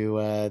have you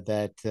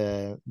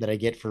that I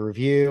get for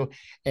review,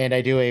 and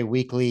I do a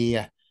weekly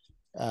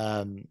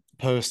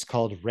post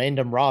called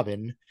Random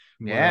Robin,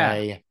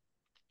 where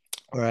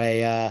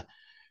I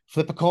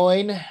flip a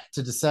coin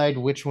to decide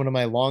which one of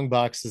my long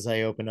boxes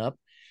I open up.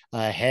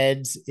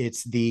 Heads,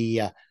 it's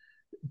the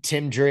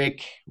Tim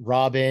Drake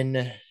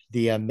Robin,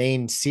 the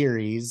main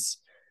series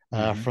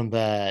from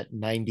the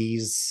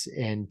 90s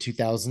and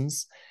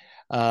 2000s,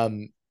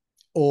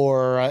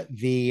 or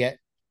the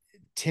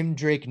Tim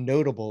Drake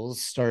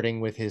notables,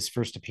 starting with his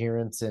first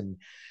appearance in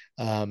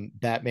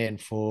Batman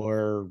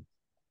for,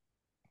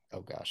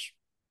 oh gosh,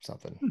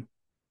 something.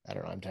 I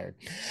don't know. I'm tired.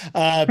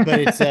 But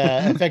it's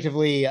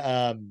effectively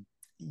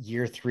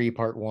year 3,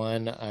 part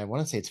 1. I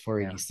want to say it's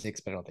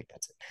 486, but I don't think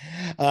that's it.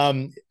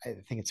 I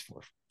think it's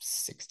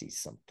 460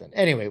 something.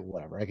 Anyway,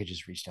 whatever. I could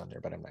just reach down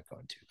there, but I'm not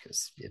going to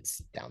because it's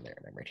down there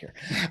and I'm right here.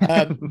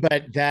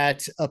 But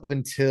that up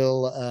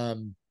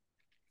until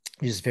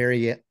just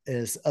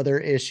various other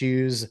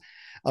issues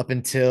up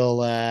until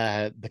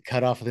the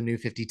cutoff of the New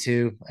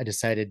 52, I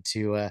decided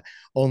to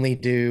only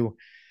do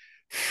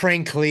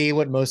frankly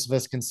what most of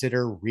us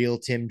consider real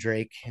Tim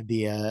Drake,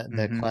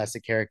 the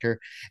classic character.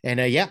 And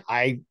yeah,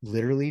 I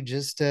literally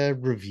just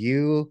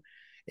review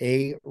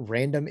a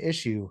random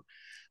issue.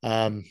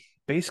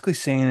 Basically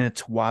saying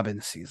it's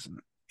Wobbin season.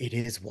 It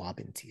is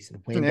Wobbin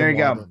season. There you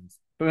go.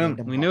 Boom.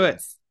 We knew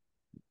it.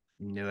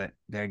 Knew it.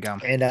 There you go.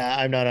 And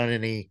I'm not on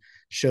any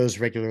shows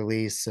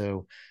regularly,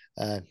 so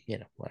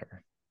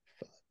whatever.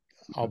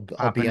 I'll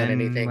be on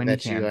anything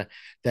that you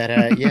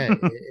yeah,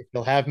 if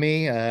you'll have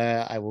me,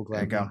 I will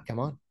gladly come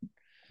on.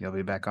 You'll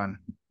be back on.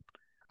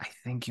 I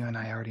think you and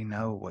I already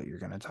know what you're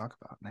going to talk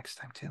about next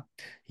time too.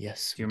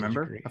 Yes. Do you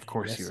remember? Of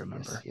course you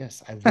remember.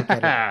 Yes. I look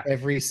at it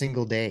every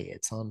single day.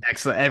 It's on.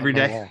 Excellent. Every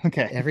day.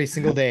 Okay. Every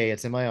single day.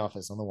 It's in my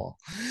office on the wall.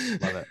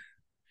 Love it.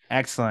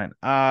 Excellent.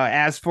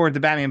 As for the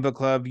Batman Book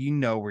Club, you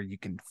know where you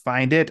can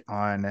find it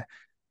on.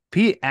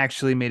 Pete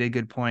actually made a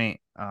good point.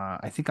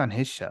 I think on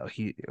his show,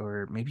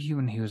 or maybe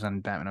when he was on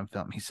Batman on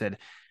Film, he said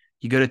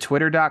you go to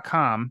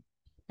twitter.com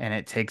and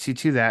it takes you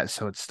to that.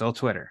 So it's still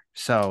Twitter.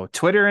 So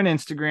Twitter and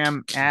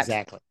Instagram at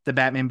the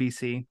Batman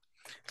BC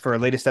for our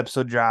latest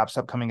episode drops,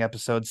 upcoming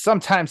episodes,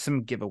 sometimes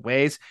some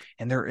giveaways,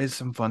 and there is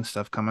some fun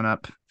stuff coming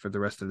up for the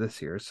rest of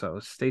this year. So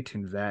stay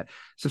tuned to that.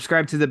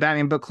 Subscribe to the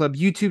Batman Book Club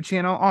YouTube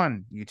channel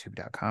on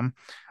youtube.com.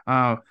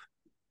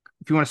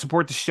 If you want to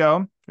support the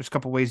show, there's a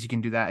couple ways you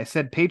can do that. I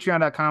said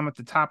patreon.com at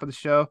the top of the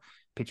show,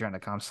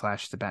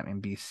 patreon.com/the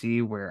Batman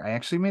BC, where I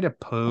actually made a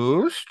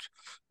post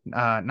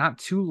not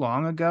too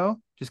long ago,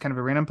 just kind of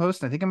a random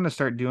post. I think I'm going to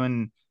start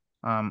doing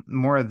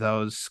more of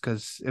those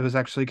because it was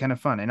actually kind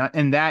of fun.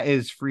 And that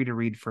is free to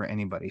read for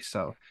anybody.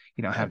 So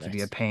you don't have to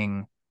be a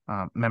paying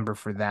member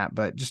for that,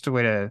 but just a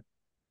way to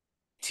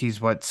tease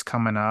what's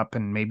coming up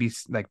and maybe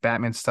like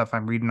Batman stuff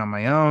I'm reading on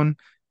my own,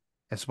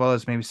 as well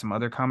as maybe some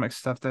other comic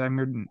stuff that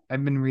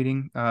I've been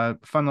reading.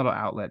 Fun little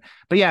outlet.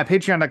 But yeah,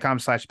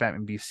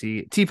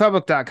 patreon.com/BatmanBC,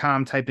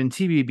 tpublic.com, type in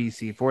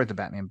TBBC for the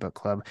Batman Book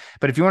Club.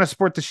 But if you want to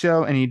support the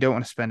show and you don't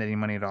want to spend any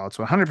money at all, it's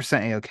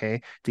 100%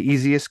 A-OK. The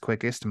easiest,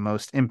 quickest,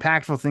 most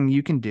impactful thing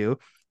you can do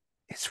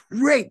is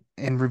rate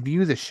and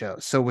review the show.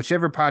 So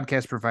whichever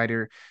podcast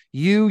provider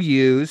you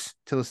use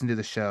to listen to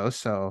the show,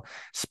 so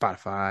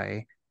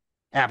Spotify,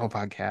 Apple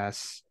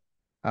Podcasts,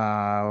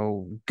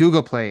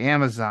 Google Play,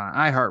 Amazon,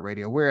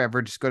 iHeartRadio,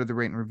 wherever, just go to the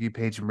rate and review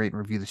page and rate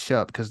and review the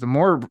show, because the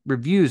more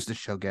reviews the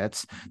show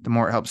gets, the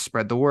more it helps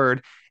spread the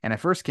word. And I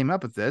first came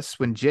up with this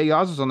when Jay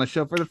Oz was on the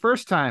show for the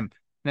first time.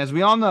 And as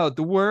we all know,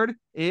 the word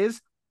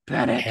is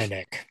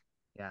panic.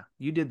 Yeah,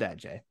 you did that,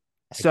 Jay.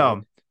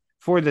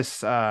 For this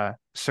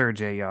Sir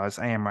Jay Oz,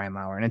 I am Ryan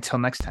Lauer. And until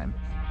next time,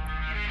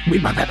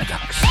 read my Batman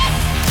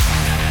comics.